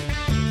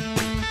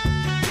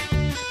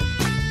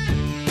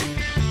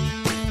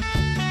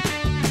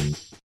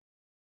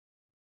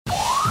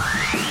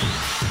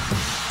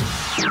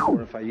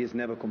 or 5 years,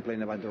 never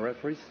complain about the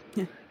referees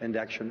and the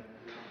action,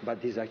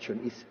 but this action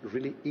is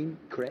really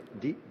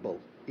incredible.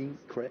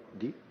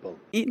 Incredible.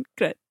 He's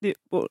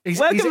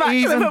Welcome back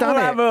to the Football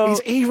Ramble.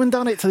 He's even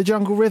done it to the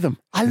Jungle Rhythm.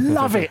 I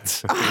love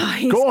it.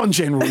 Go on,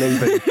 General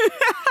Levy.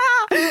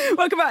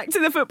 Welcome back to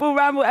the Football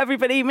Ramble,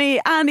 everybody. Me,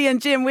 Andy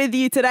and Jim with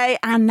you today.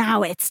 And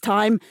now it's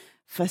time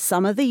for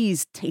some of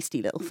these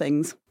tasty little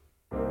things.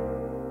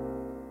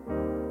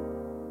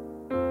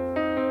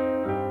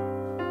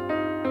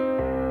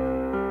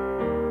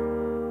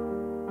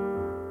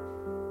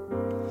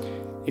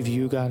 If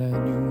you got a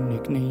new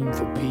nickname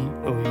for Pete,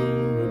 or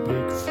you're a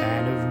big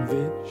fan of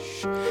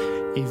Vish,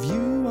 if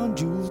you want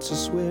Jules to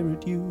swear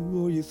at you,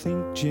 or you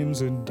think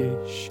Jim's a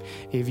dish,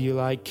 if you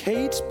like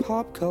Kate's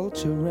pop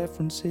culture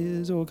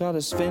references, or got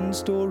a Sven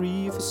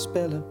story for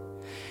Speller,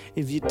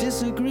 if you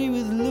disagree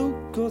with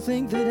Luke, or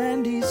think that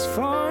Andy's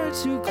far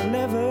too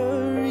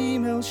clever,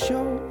 email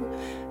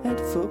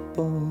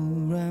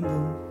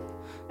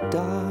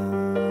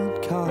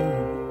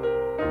show@footballramble.com.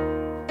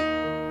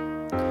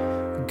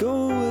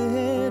 Go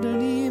ahead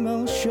and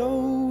email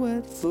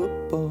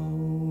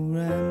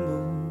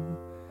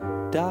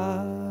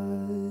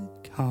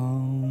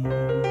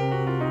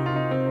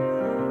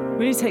show@footballramble.com.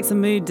 Really takes the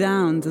mood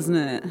down, doesn't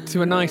it?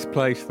 To a nice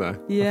place, though.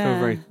 Yeah. I feel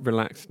very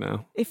relaxed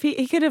now. If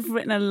he could have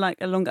written a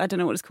longer, I don't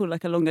know what it's called,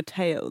 like a longer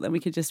tale, then we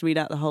could just read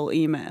out the whole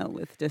email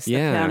with just the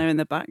piano in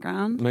the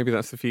background. Maybe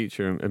that's the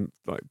future, and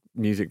like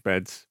music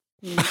beds.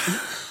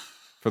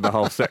 For the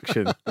whole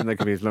section, and they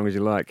can be as long as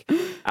you like.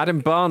 Adam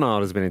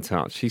Barnard has been in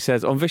touch. He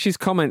says, on Vish's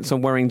comments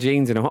on wearing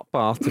jeans in a hot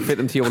bath to fit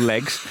them to your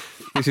legs,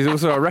 this is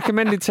also a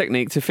recommended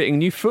technique to fitting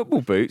new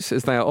football boots,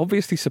 as they are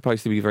obviously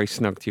supposed to be very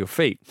snug to your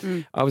feet.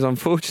 I was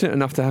unfortunate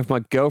enough to have my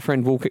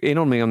girlfriend walk in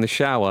on me on the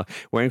shower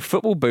wearing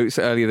football boots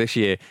earlier this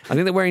year. I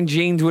think that wearing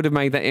jeans would have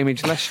made that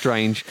image less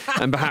strange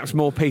and perhaps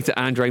more Peter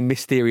Andre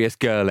mysterious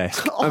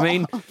girl-esque. I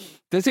mean...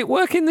 Does it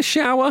work in the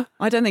shower?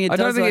 I don't think it does.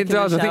 I don't think it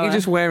does. I think you're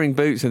just wearing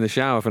boots in the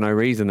shower for no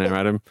reason there,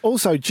 Adam.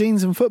 Also,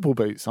 jeans and football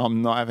boots.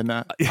 I'm not having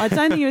that. I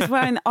don't think he was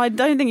wearing. I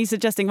don't think he's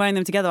suggesting wearing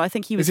them together. I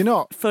think he was Is he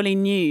not? fully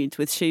nude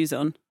with shoes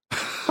on.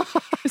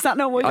 Is that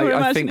not what you're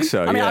imagining? I think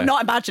so. I mean, yeah. I'm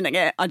not imagining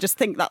it. I just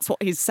think that's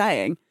what he's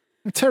saying.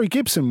 Terry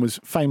Gibson was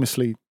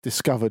famously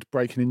discovered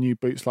breaking in new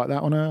boots like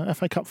that on a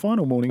FA Cup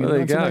final morning in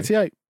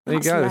 1988. There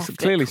you go. There's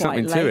clearly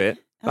something to it.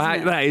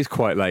 That is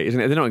quite late, isn't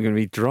it? They're not going to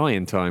be dry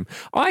in time.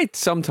 I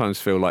sometimes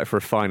feel like for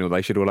a final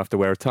they should all have to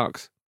wear a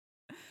tux.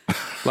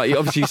 Like,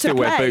 obviously you still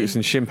wear boots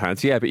and shin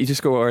pads, yeah, but you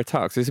just got to wear a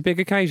tux. It's a big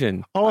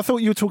occasion. Oh, I thought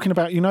you were talking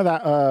about,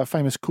 that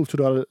famous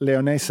Cultura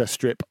Leonesa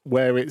strip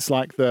where it's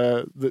like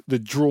the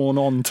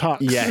drawn-on tux.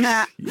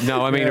 Yes.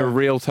 No, I mean a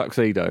real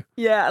tuxedo.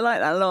 Yeah, I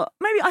like that a lot.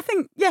 Maybe, I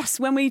think, yes,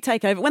 when we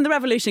take over, when the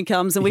revolution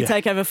comes and we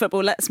take over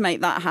football, let's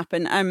make that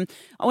happen.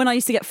 When I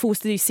used to get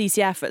forced to do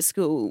CCF at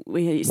school,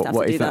 we used to have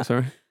to do that. What is that,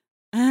 sorry?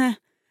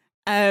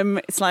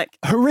 It's like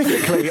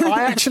horrifically.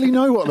 I actually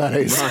know what that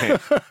is.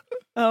 Right.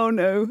 Oh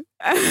no.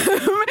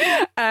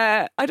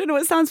 I don't know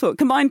what it stands for.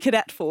 Combined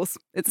Cadet Force.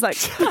 It's like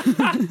you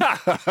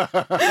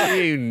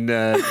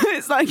nerd.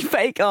 It's like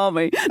fake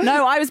army.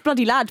 No, I was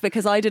bloody lad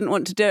because I didn't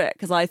want to do it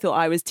because I thought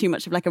I was too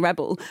much of like a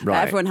rebel.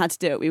 Right. Everyone had to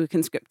do it. We were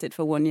conscripted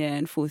for 1 year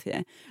in 4th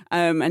year.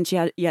 And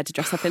you had to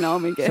dress up in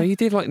army gear. So you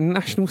did like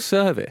national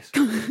service.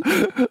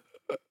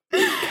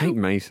 Kate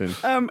Mason.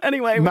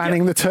 Anyway,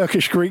 manning the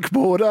Turkish-Greek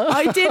border.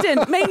 I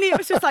didn't. Mainly it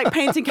was just like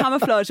painting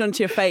camouflage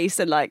onto your face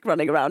and like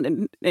running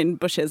around in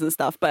bushes and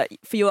stuff. But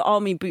for your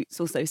army boots,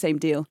 also same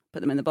deal.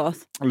 Put them in the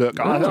bath. Look,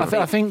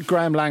 I think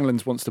Graham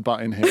Langlands wants to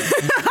butt in here.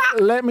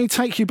 Let me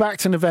take you back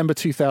to November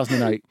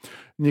 2008.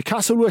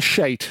 Newcastle were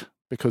shite,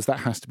 because that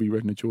has to be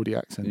read in a Geordie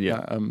accent.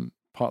 Yeah.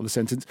 part of the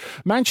sentence.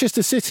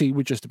 Manchester City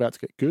were just about to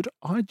get good.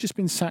 I'd just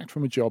been sacked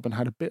from a job and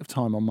had a bit of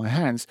time on my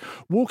hands.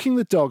 Walking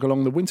the dog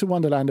along the winter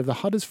wonderland of the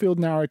Huddersfield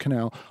Narrow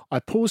Canal, I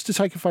paused to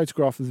take a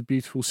photograph of the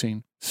beautiful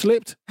scene.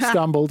 Slipped,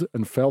 stumbled,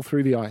 and fell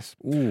through the ice.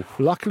 Ooh.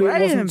 Luckily,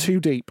 it wasn't too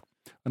deep,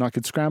 and I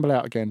could scramble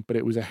out again, but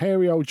it was a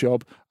hairy old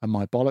job, and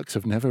my bollocks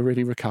have never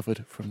really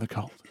recovered from the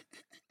cold.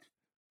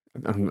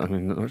 I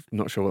mean,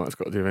 not sure what that's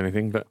got to do with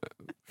anything, but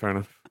fair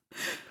enough.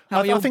 How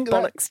are your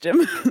bollocks,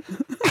 Jim?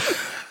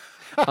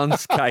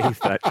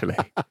 Unscathed, actually.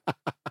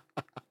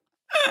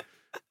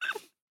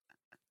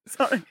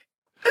 Sorry.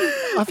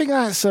 I think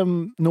that's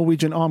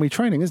Norwegian army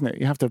training, isn't it?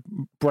 You have to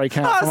break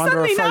out from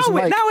under a frozen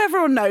lake. Now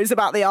everyone knows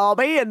about the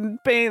army and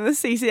being in the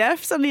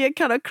CCF. Suddenly you're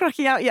kind of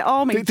cracking out your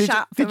army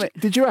chat.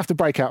 Did you have to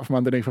break out from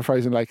underneath a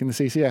frozen lake in the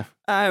CCF?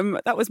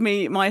 That was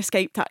my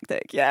escape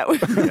tactic, yeah.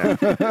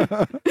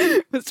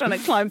 Was trying to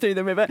climb through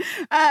the river.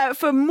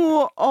 For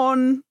more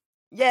on...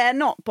 Yeah,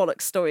 not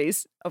bollocks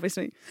stories,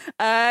 obviously.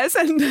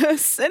 Send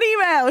us an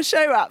email,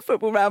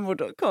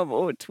 show@footballramble.com,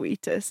 or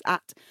tweet us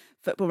at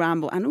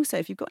footballramble. And also,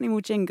 if you've got any more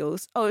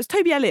jingles, it was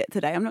Toby Elliott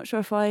today. I'm not sure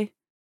if I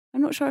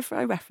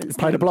referenced.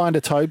 Played a blinder,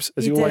 Tobes,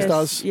 as he always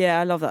does. Yeah,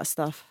 I love that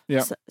stuff.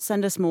 Yeah,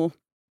 send us more.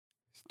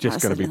 It's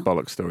just going to be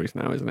bollocks stories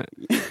now, isn't it?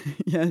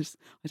 Yes,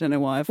 I don't know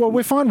why.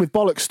 We're fine with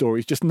bollocks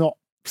stories, just not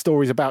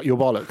stories about your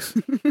bollocks.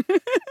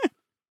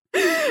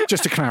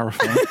 Just to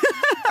clarify.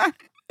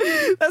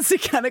 That's the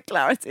kind of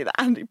clarity that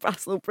Andy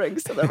Brassel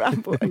brings to the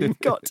ramble, and you've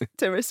got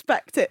to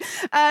respect it.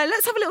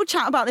 Let's have a little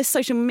chat about this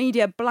social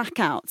media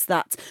blackout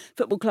that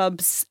football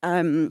clubs, lots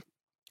and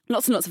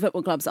lots of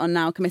football clubs are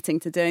now committing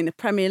to doing. The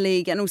Premier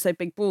League and also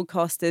big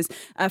broadcasters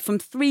from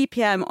 3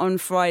 p.m. on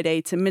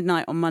Friday to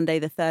midnight on Monday,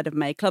 the 3rd of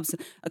May. Clubs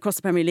across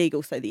the Premier League,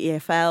 also the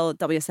EFL,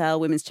 WSL,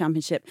 Women's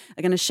Championship,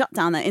 are going to shut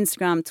down their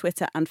Instagram,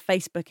 Twitter and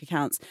Facebook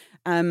accounts.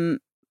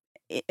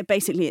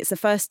 Basically, it's the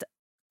first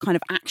kind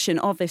of action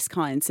of this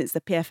kind since the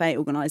PFA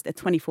organised a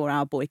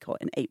 24-hour boycott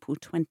in April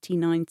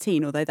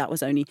 2019, although that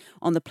was only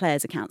on the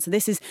players' account. So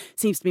this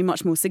seems to be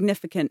much more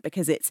significant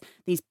because it's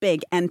these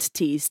big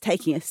entities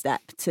taking a step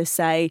to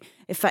say,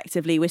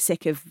 effectively, we're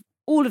sick of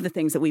all of the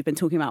things that we've been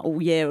talking about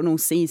all year and all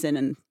season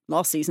and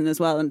last season as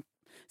well, and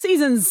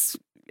seasons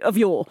of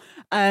yore,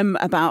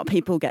 about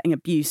people getting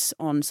abuse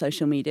on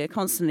social media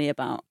constantly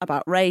about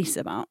race,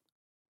 about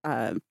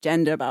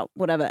gender, about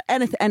whatever,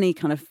 any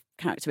kind of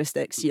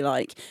characteristics you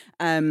like.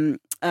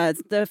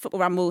 The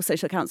Football Ramble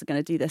social accounts are going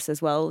to do this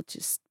as well,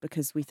 just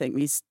because we think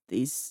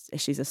these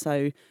issues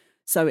are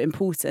so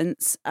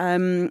important,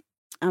 and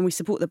we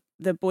support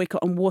the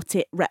boycott and what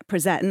it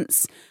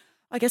represents.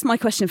 I guess my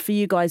question for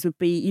you guys would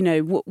be,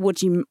 what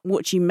do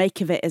you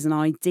make of it as an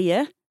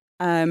idea?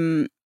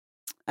 And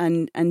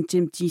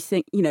Jim, do you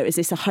think, is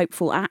this a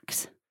hopeful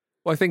act?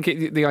 Well, I think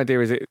the idea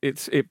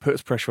is it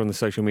puts pressure on the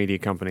social media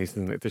companies,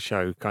 doesn't it, to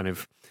show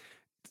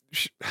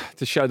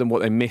to show them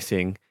what they're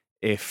missing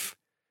if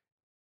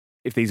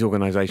these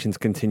organisations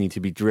continue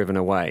to be driven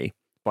away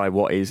by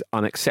what is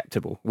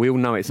unacceptable. We all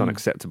know it's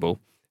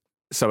unacceptable,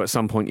 so at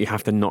some point you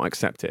have to not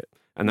accept it,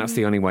 and that's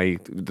the only way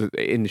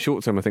in the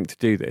short term, I think, to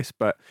do this.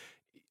 But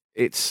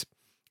it's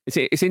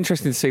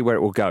interesting to see where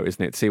it will go,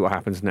 isn't it? To see what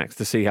happens next,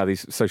 to see how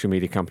these social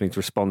media companies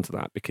respond to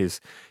that,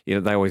 because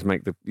they always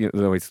they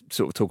always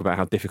sort of talk about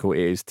how difficult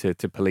it is to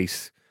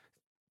police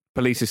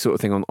this sort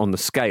of thing on the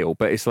scale,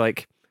 but it's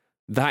like,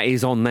 that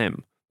is on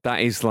them.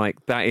 That is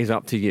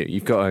up to you.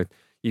 You've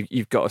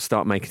got to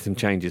start making some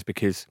changes,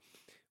 because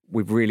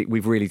we've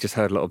really just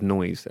heard a lot of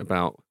noise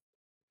about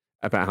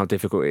how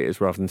difficult it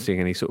is, rather than seeing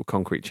any sort of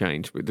concrete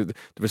change. The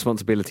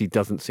responsibility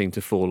doesn't seem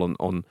to fall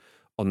on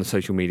the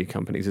social media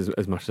companies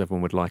as much as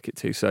everyone would like it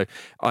to. So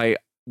I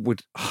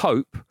would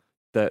hope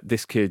that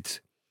this could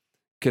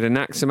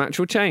enact some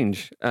actual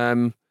change.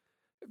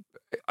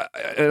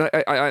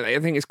 I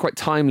think it's quite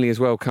timely as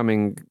well,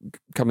 coming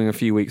a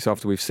few weeks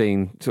after we've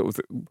seen sort of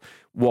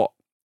what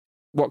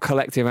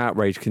collective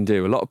outrage can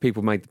do. A lot of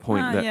people made the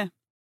point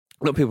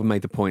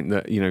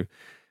that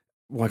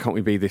why can't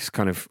we be this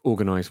kind of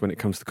organised when it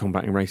comes to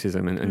combating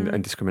racism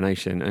and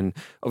discrimination? And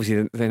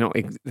obviously they're not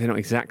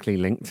exactly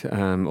linked,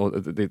 or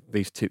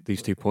these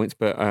two points,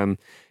 but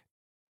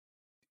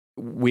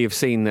we have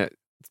seen that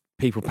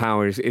people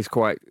power is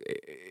quite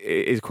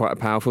a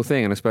powerful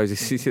thing, and I suppose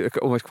it's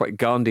almost quite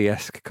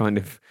Gandhi-esque kind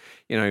of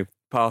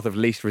path of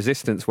least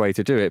resistance way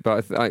to do it.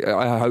 But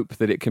I hope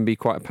that it can be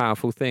quite a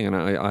powerful thing, and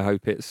I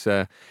hope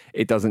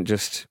it doesn't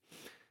just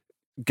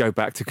go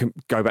back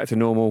to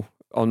normal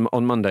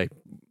on Monday.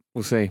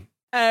 We'll see.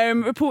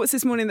 Reports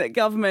this morning that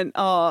government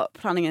are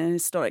planning an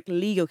historic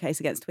legal case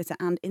against Twitter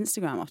and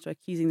Instagram after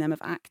accusing them of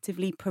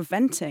actively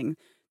preventing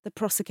the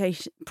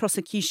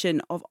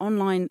prosecution of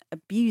online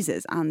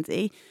abusers.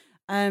 Andy,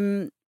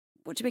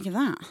 what do you make of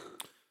that?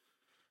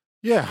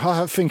 Yeah,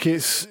 I think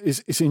it's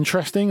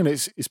interesting, and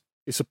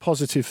it's a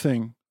positive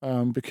thing,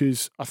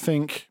 because I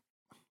think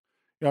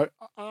I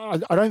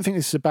don't think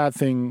this is a bad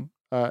thing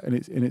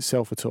in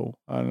itself at all,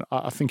 and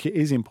I think it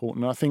is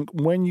important. I think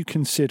when you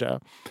consider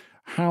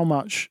how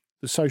much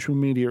the social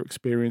media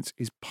experience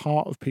is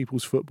part of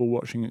people's football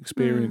watching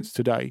experience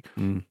today,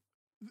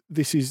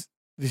 this is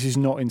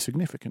not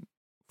insignificant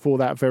for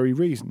that very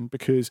reason,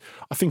 because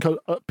I think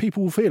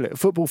people will feel it.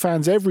 Football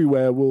fans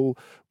everywhere will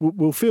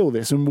feel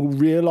this and will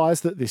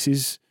realise that this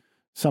is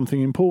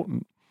something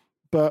important.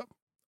 But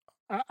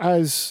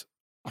as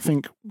I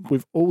think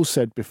we've all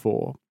said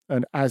before,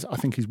 and as I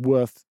think is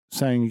worth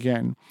saying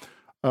again,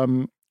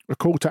 a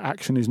call to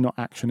action is not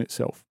action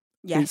itself.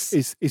 Yes.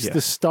 It's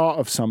the start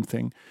of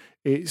something.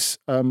 It's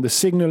the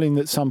signalling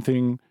that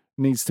something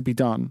needs to be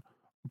done.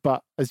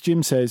 But as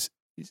Jim says,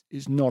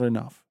 it's not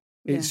enough.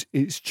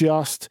 It's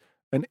just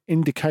an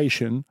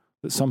indication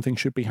that something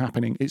should be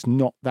happening. It's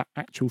not that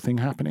actual thing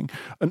happening.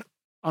 And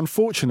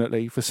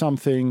unfortunately, for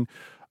something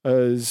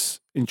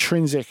as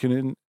intrinsic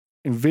and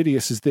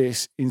invidious as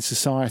this in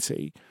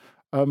society,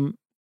 I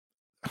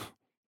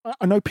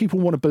know people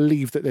want to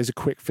believe that there's a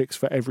quick fix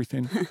for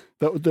everything,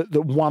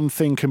 that one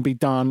thing can be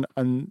done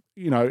and,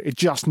 it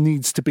just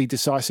needs to be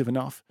decisive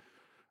enough.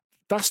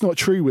 That's not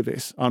true with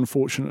this,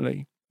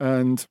 unfortunately.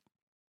 And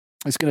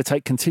it's going to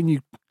take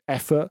continued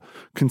effort,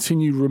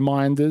 continued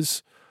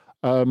reminders,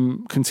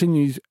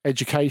 continued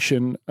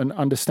education and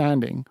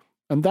understanding.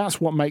 And that's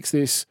what makes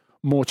this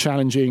more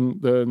challenging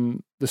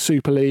than the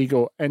Super League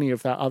or any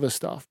of that other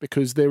stuff,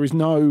 because there is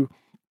no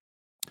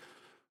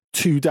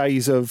 2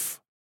 days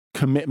of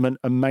commitment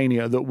and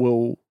mania that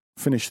will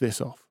finish this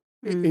off.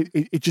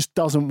 It just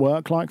doesn't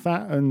work like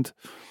that. And,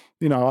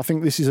 I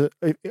think this is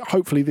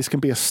hopefully this can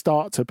be a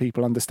start to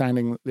people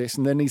understanding this.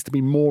 And there needs to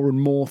be more and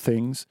more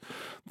things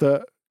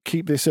that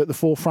keep this at the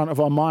forefront of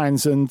our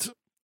minds and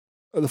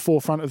at the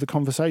forefront of the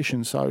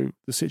conversation, so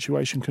the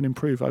situation can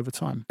improve over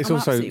time. It's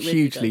also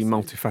hugely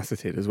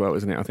multifaceted as well,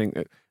 isn't it?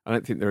 I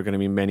don't think there are going to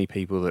be many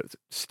people that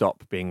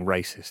stop being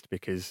racist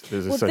because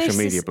there's a social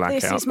media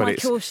blackout. This is my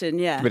caution,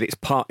 yeah. But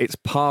it's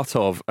part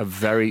of a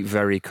very,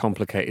 very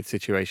complicated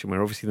situation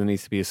where obviously there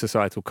needs to be a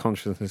societal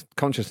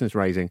consciousness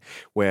raising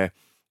where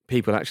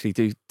people actually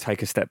do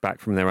take a step back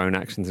from their own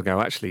actions and go,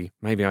 actually,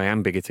 maybe I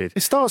am bigoted. It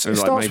starts with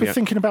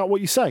thinking about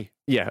what you say.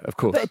 Yeah, of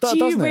course. But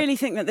do you really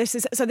think that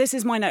this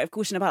is my note of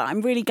caution about it.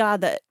 I'm really glad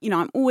that,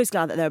 I'm always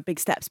glad that there are big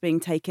steps being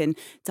taken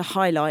to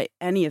highlight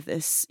any of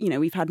this.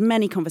 We've had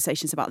many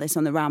conversations about this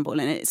on the Ramble,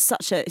 and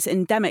it's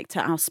endemic to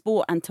our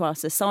sport and to our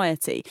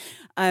society.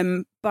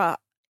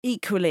 But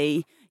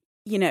equally,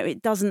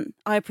 it doesn't,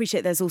 I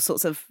appreciate there's all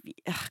sorts of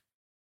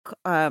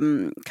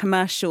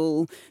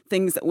commercial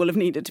things that will have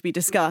needed to be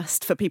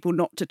discussed for people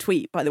not to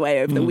tweet, by the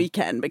way, over the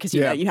weekend, because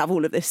you know you have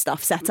all of this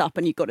stuff set up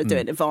and you've got to do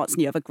it in advance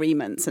and you have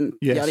agreements and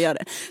yada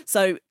yada.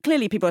 So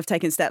clearly people have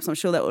taken steps. I'm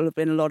sure there will have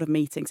been a lot of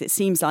meetings. It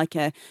seems like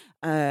a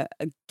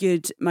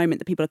good moment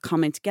that people are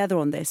coming together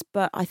on this.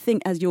 But I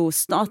think as you're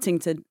starting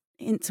to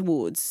hint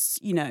towards,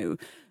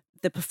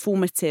 the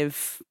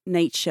performative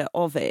nature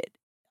of it,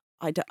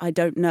 I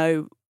don't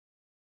know.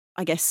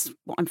 I guess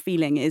what I'm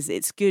feeling is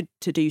it's good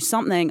to do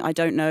something. I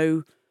don't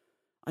know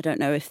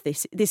if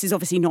this is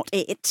obviously not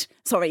it.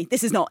 Sorry,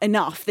 this is not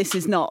enough. This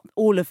is not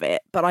all of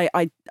it. But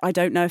I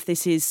don't know if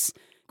this is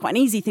quite an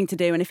easy thing to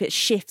do, and if it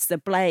shifts the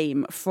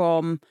blame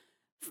from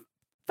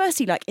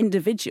firstly like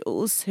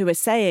individuals who are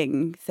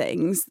saying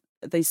things,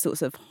 these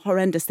sorts of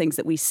horrendous things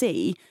that we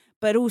see,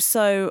 but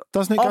also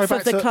off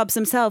of the clubs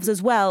themselves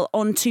as well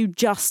onto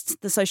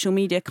just the social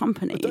media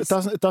companies.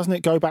 Doesn't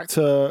it go back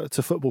to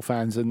football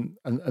fans and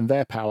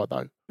their power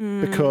though?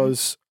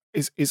 Because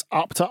it's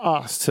up to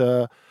us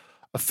to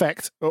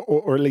affect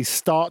or at least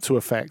start to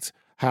affect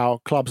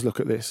how clubs look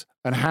at this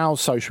and how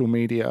social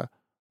media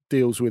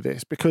deals with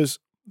this, because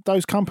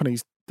those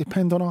companies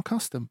depend on our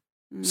custom.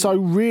 So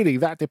really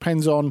that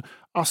depends on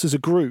us as a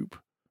group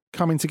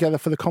coming together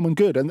for the common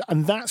good.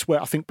 And that's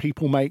where I think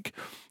people make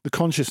the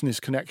consciousness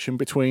connection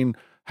between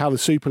how the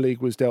Super League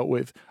was dealt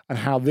with and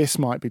how this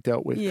might be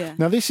dealt with. Yeah.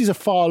 Now, this is a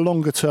far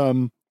longer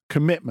term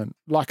commitment.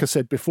 Like I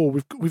said before,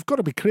 we've got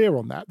to be clear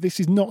on that. This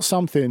is not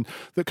something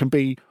that can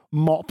be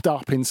mopped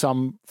up in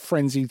some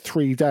frenzied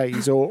 3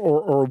 days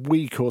or a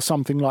week or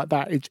something like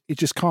that. It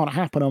just can't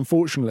happen,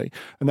 unfortunately.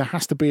 And there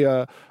has to be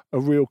a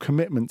real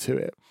commitment to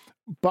it.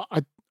 But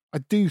I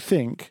do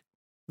think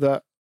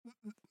that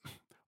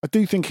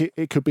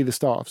it could be the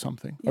start of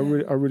something. Yeah.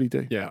 I really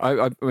do. Yeah,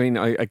 I mean,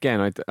 I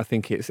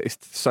think it's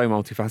so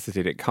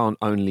multifaceted. It can't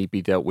only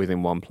be dealt with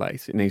in one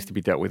place. It needs to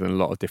be dealt with in a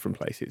lot of different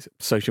places.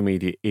 Social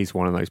media is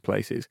one of those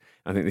places.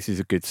 I think this is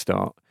a good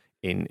start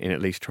in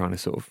at least trying to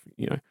sort of,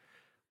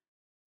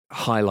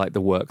 highlight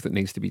the work that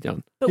needs to be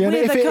done. But we're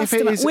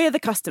the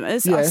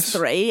customers, us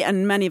three,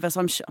 and many of us,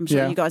 I'm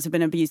sure you guys have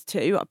been abused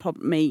too.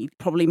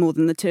 Probably more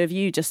than the two of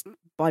you, just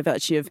by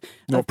virtue of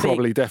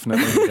definitely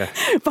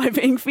by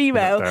being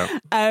female.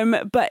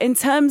 But in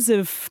terms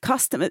of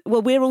customers,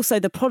 well, we're also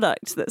the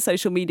product that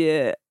social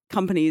media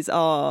companies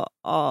are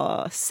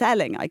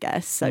selling, I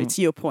guess. So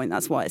to your point,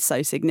 that's why it's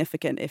so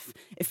significant. If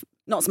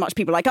not so much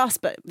people like us,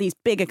 but these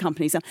bigger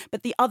companies.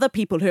 But the other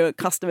people who are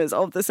customers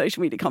of the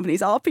social media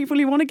companies are people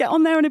who want to get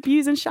on there and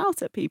abuse and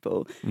shout at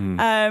people.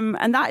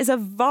 And that is a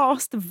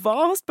vast,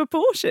 vast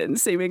proportion,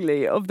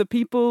 seemingly, of the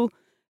people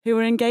who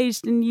are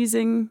engaged in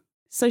using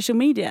social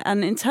media.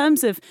 And in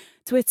terms of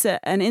Twitter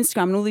and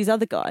Instagram and all these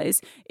other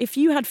guys, if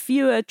you had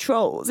fewer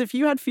trolls, if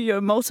you had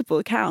fewer multiple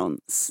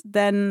accounts,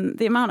 then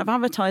the amount of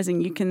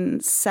advertising you can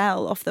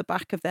sell off the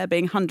back of there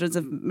being hundreds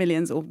of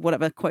millions or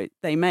whatever quote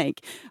they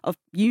make of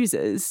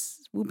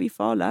users will be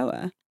far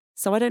lower.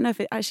 So I don't know if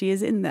it actually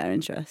is in their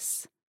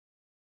interests.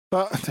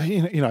 But,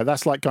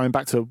 that's like going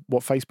back to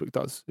what Facebook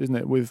does, isn't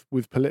it,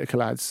 with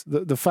political ads.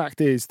 The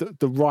fact is that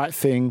the right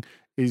thing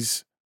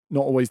is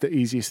not always the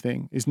easiest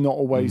thing, is not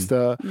always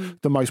the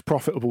most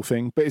profitable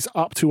thing, but it's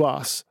up to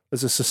us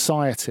as a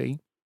society.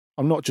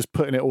 I'm not just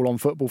putting it all on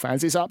football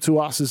fans. It's up to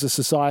us as a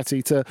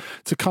society to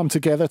come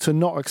together, to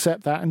not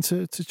accept that and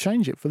to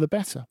change it for the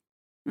better.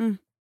 All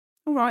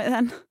right,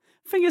 then.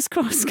 Fingers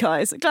crossed,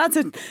 guys. Glad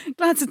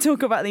to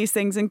talk about these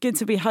things and good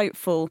to be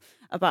hopeful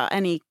about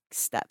any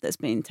step that's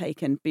been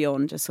taken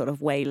beyond just sort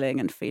of wailing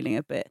and feeling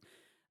a bit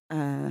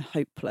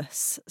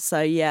hopeless.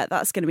 So yeah,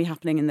 that's going to be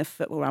happening in the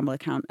Football Ramble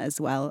account as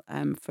well,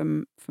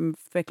 from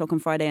 3:00 on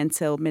Friday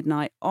until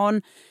midnight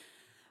on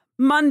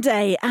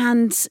Monday.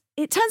 And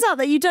it turns out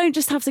that you don't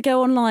just have to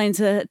go online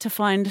to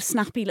find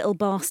snappy little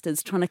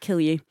bastards trying to kill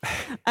you.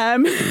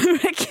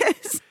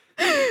 Because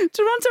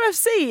Toronto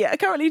FC are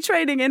currently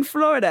training in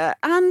Florida,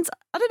 and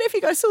I don't know if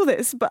you guys saw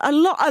this, but a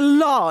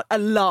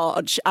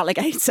large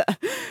alligator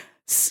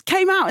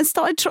came out and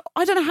started.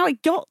 I don't know how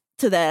it got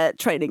to their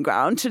training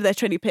ground, to their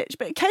training pitch,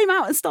 but it came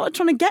out and started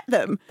trying to get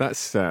them.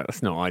 That's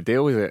not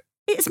ideal, is it?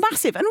 It's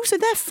massive, and also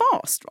they're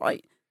fast,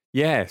 right?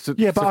 Yeah,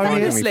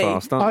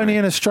 but only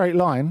in a straight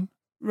line.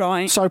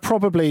 Right. So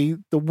probably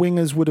the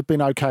wingers would have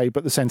been okay,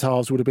 but the centre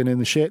halves would have been in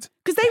the shit.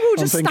 Because they were all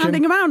just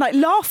standing around like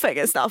laughing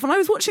and stuff, and I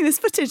was watching this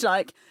footage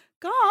like,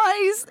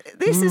 guys,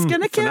 this is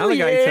going to kill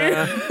you.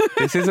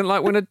 This isn't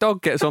like when a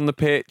dog gets on the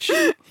pitch.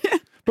 Yeah.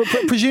 But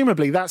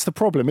presumably that's the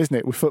problem, isn't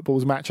it, with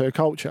football's macho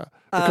culture?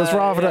 Because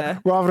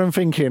rather than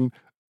thinking,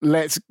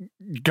 let's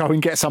go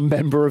and get some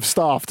member of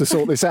staff to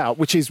sort this out,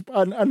 which is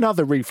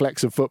another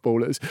reflex of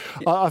footballers,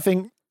 I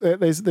think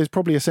there's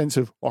probably a sense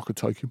of, I could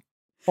take him.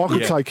 I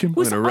couldn't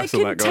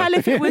tell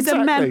if it was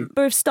a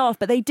member of staff,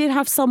 but they did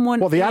have someone...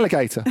 What, the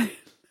alligator?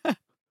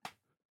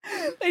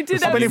 They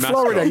did. In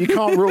Florida, you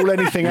can't rule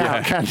anything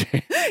out, can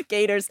you?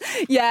 Gators.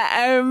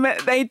 Yeah,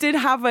 they did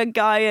have a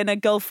guy in a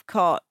golf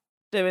cart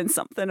doing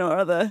something or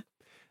other.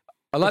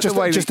 I like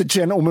just a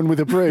gentleman with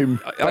a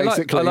broom.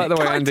 Basically, I like the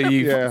way,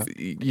 Andy,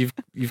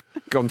 you've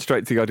gone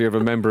straight to the idea of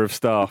a member of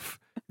staff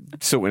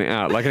sorting it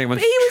out. Like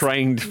anyone's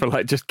trained for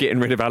like just getting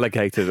rid of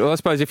alligators. Well, I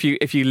suppose if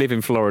you live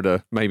in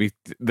Florida, maybe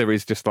there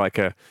is just like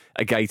a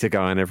gator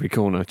guy in every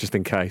corner, just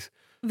in case.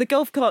 The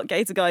golf cart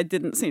gator guy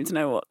didn't seem to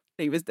know what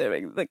he was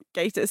doing. The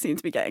gator seemed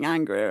to be getting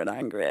angrier and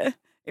angrier.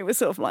 It was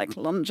sort of like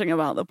lunging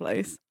about the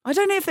place. I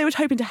don't know if they were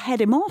hoping to head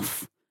him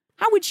off.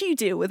 How would you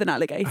deal with an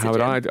alligator? How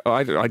would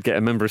I'd get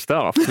a member of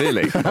staff,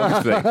 clearly.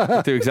 Obviously.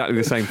 I'd do exactly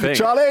the same thing.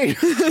 Charlie!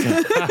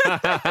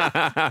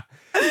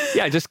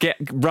 Yeah, just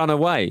run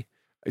away.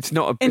 It's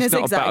not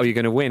a battle you're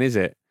going to win, is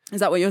it? Is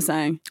that what you're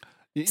saying?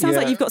 It sounds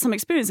like you've got some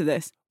experience of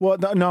this. Well,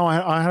 no,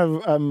 I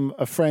have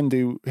a friend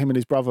who, him and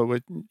his brother were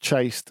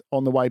chased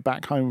on the way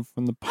back home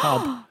from the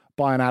pub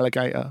by an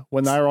alligator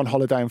when they were on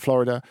holiday in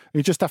Florida.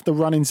 You just have to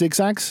run in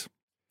zigzags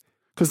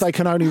because they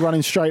can only run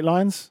in straight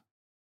lines.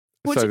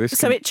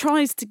 So it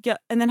tries to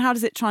get, and then how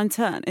does it try and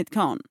turn? It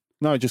can't.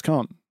 No, it just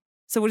can't.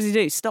 So what does he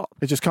do? Stop.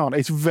 It just can't.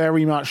 It's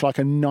very much like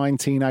a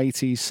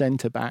 1980s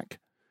centre back,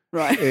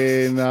 right?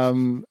 In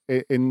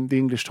the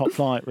English top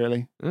flight,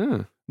 really.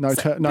 No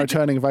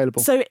turning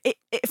available. So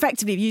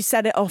effectively, if you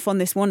set it off on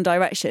this one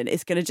direction,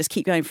 it's going to just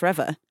keep going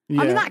forever.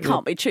 Yeah, I mean, that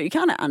can't be true,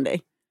 can it,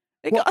 Andy?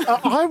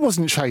 I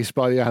wasn't chased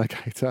by the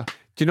alligator.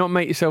 Do you not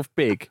make yourself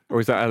big, or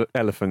is that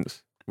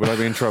elephants? Would I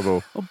be in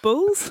trouble? Or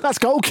bulls? That's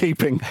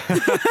goalkeeping.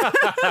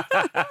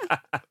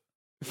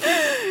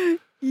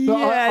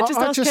 Just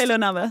ask Kayla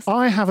Navas.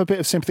 I have a bit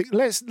of sympathy.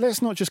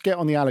 Let's not just get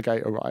on the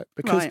alligator, right?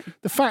 Because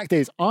the fact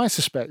is, I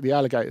suspect the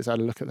alligators had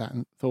a look at that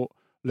and thought,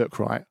 look,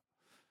 right,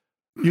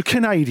 you're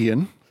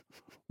Canadian.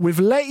 We've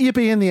let you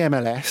be in the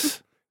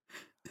MLS.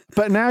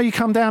 But now you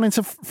come down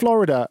into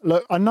Florida.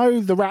 Look, I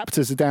know the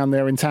Raptors are down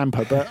there in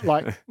Tampa, but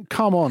like,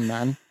 come on,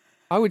 man.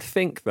 I would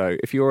think, though,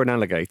 if you're an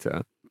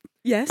alligator,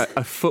 yes,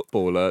 a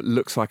footballer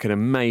looks like an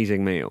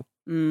amazing meal.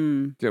 Do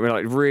you know what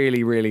I mean? Like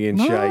really, really in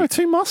shape. No,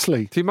 too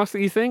muscly. Too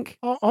muscly, you think?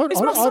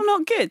 Is muscle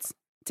not good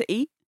to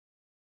eat?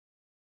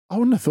 I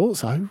wouldn't have thought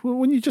so.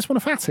 Wouldn't you just want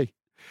a fatty?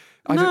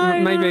 I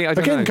don't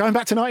know. Going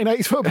back to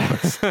 1980s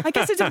footballers. I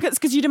guess it's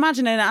because you'd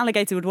imagine an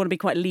alligator would want to be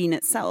quite lean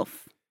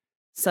itself.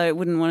 So it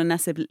wouldn't want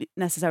to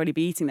necessarily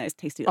be eating those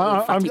tasty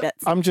little fatty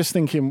bits. I'm just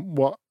thinking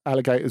what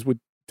alligators would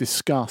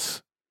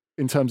discuss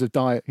in terms of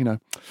diet, you know.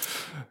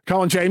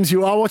 Come on, James,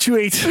 you are what you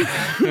eat. Is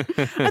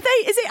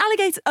it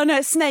alligators? Oh, no,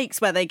 it's snakes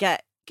where they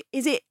get...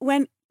 Is it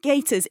when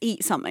gators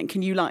eat something,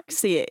 can you, like,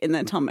 see it in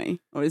their tummy?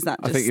 Or is that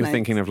just I think you're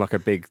thinking of, like, a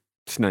big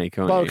snake,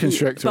 aren't boa you?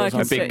 Constrictor.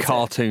 A big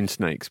cartoon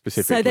snake,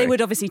 specifically. So they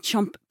would obviously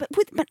chomp... But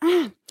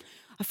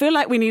I feel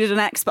like we needed an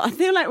expert. I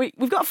feel like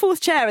we've got a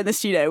fourth chair in the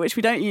studio, which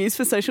we don't use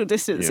for social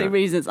distancing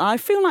reasons. I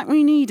feel like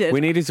we needed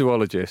a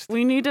zoologist.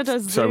 We needed a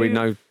zoo. So we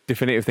know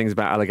definitive things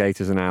about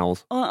alligators and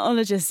owls.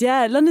 Ologists,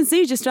 yeah. London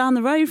Zoo just down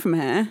the road from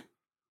here.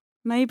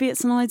 Maybe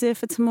it's an idea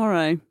for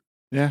tomorrow.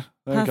 Yeah,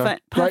 there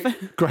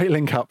Perfect. you go. Great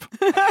link up.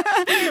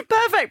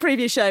 Perfect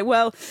preview show.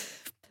 Well,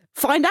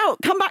 find out.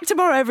 Come back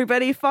tomorrow,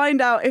 everybody. Find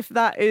out if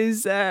that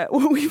is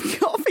what we've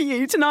got for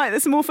you tonight.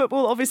 There's some more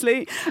football,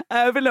 obviously.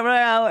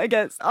 Villarreal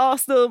against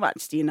Arsenal.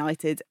 Manchester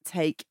United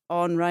take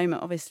on Roma,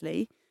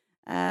 obviously.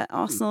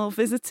 Arsenal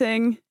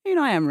visiting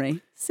Unai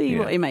Emery. See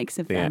what he makes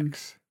of them.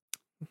 X.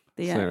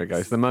 So there it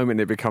goes. The moment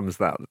it becomes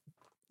that,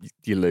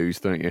 you lose,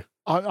 don't you?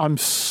 I'm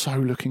so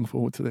looking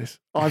forward to this.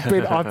 I've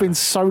been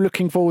so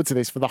looking forward to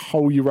this for the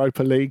whole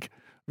Europa League.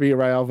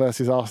 Villarreal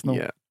versus Arsenal.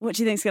 Yeah. What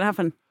do you think's going to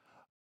happen?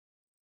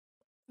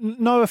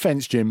 No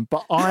offence, Jim,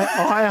 but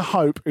I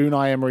hope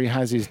Unai Emery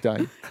has his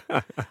day.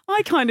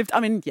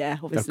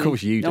 Obviously. Of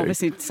course you do.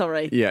 Obviously,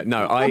 sorry. Yeah,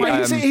 no,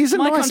 he's a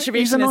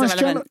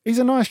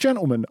nice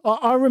gentleman.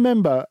 I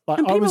remember,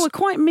 and people were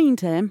quite mean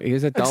to him. He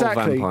is a dull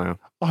vampire.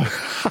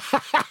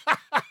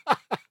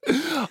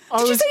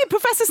 Did you say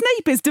Professor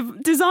Snape is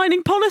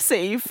designing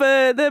policy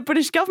for the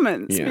British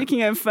government? Yeah.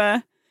 Speaking of,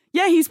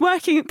 he's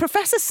working.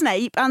 Professor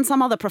Snape and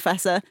some other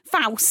professor,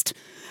 Faust,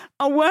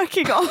 are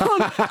working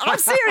on. I'm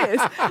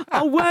serious.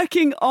 Are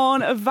working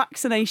on a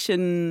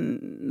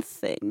vaccination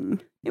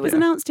thing. It was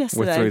announced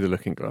yesterday. We're through the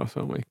looking glass,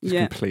 aren't we? Just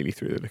completely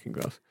through the looking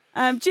glass.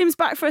 Jim's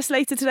back for us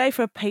later today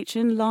for a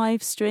Patreon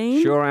live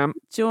stream. Sure am.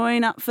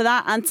 Join up for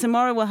that, and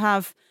tomorrow we'll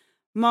have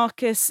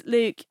Marcus,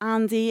 Luke,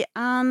 Andy,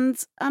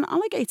 and an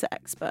alligator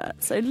expert.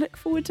 So look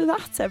forward to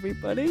that,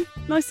 everybody.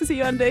 Nice to see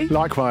you, Andy.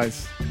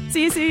 Likewise.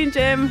 See you soon,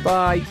 Jim.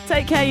 Bye.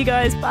 Take care, you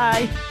guys.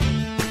 Bye.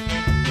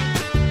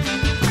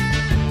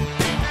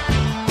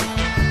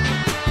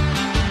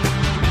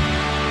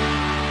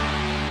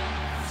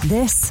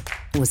 This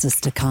was a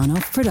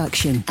Stakhanov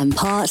production and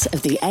part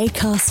of the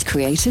Acast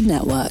Creative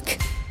Network.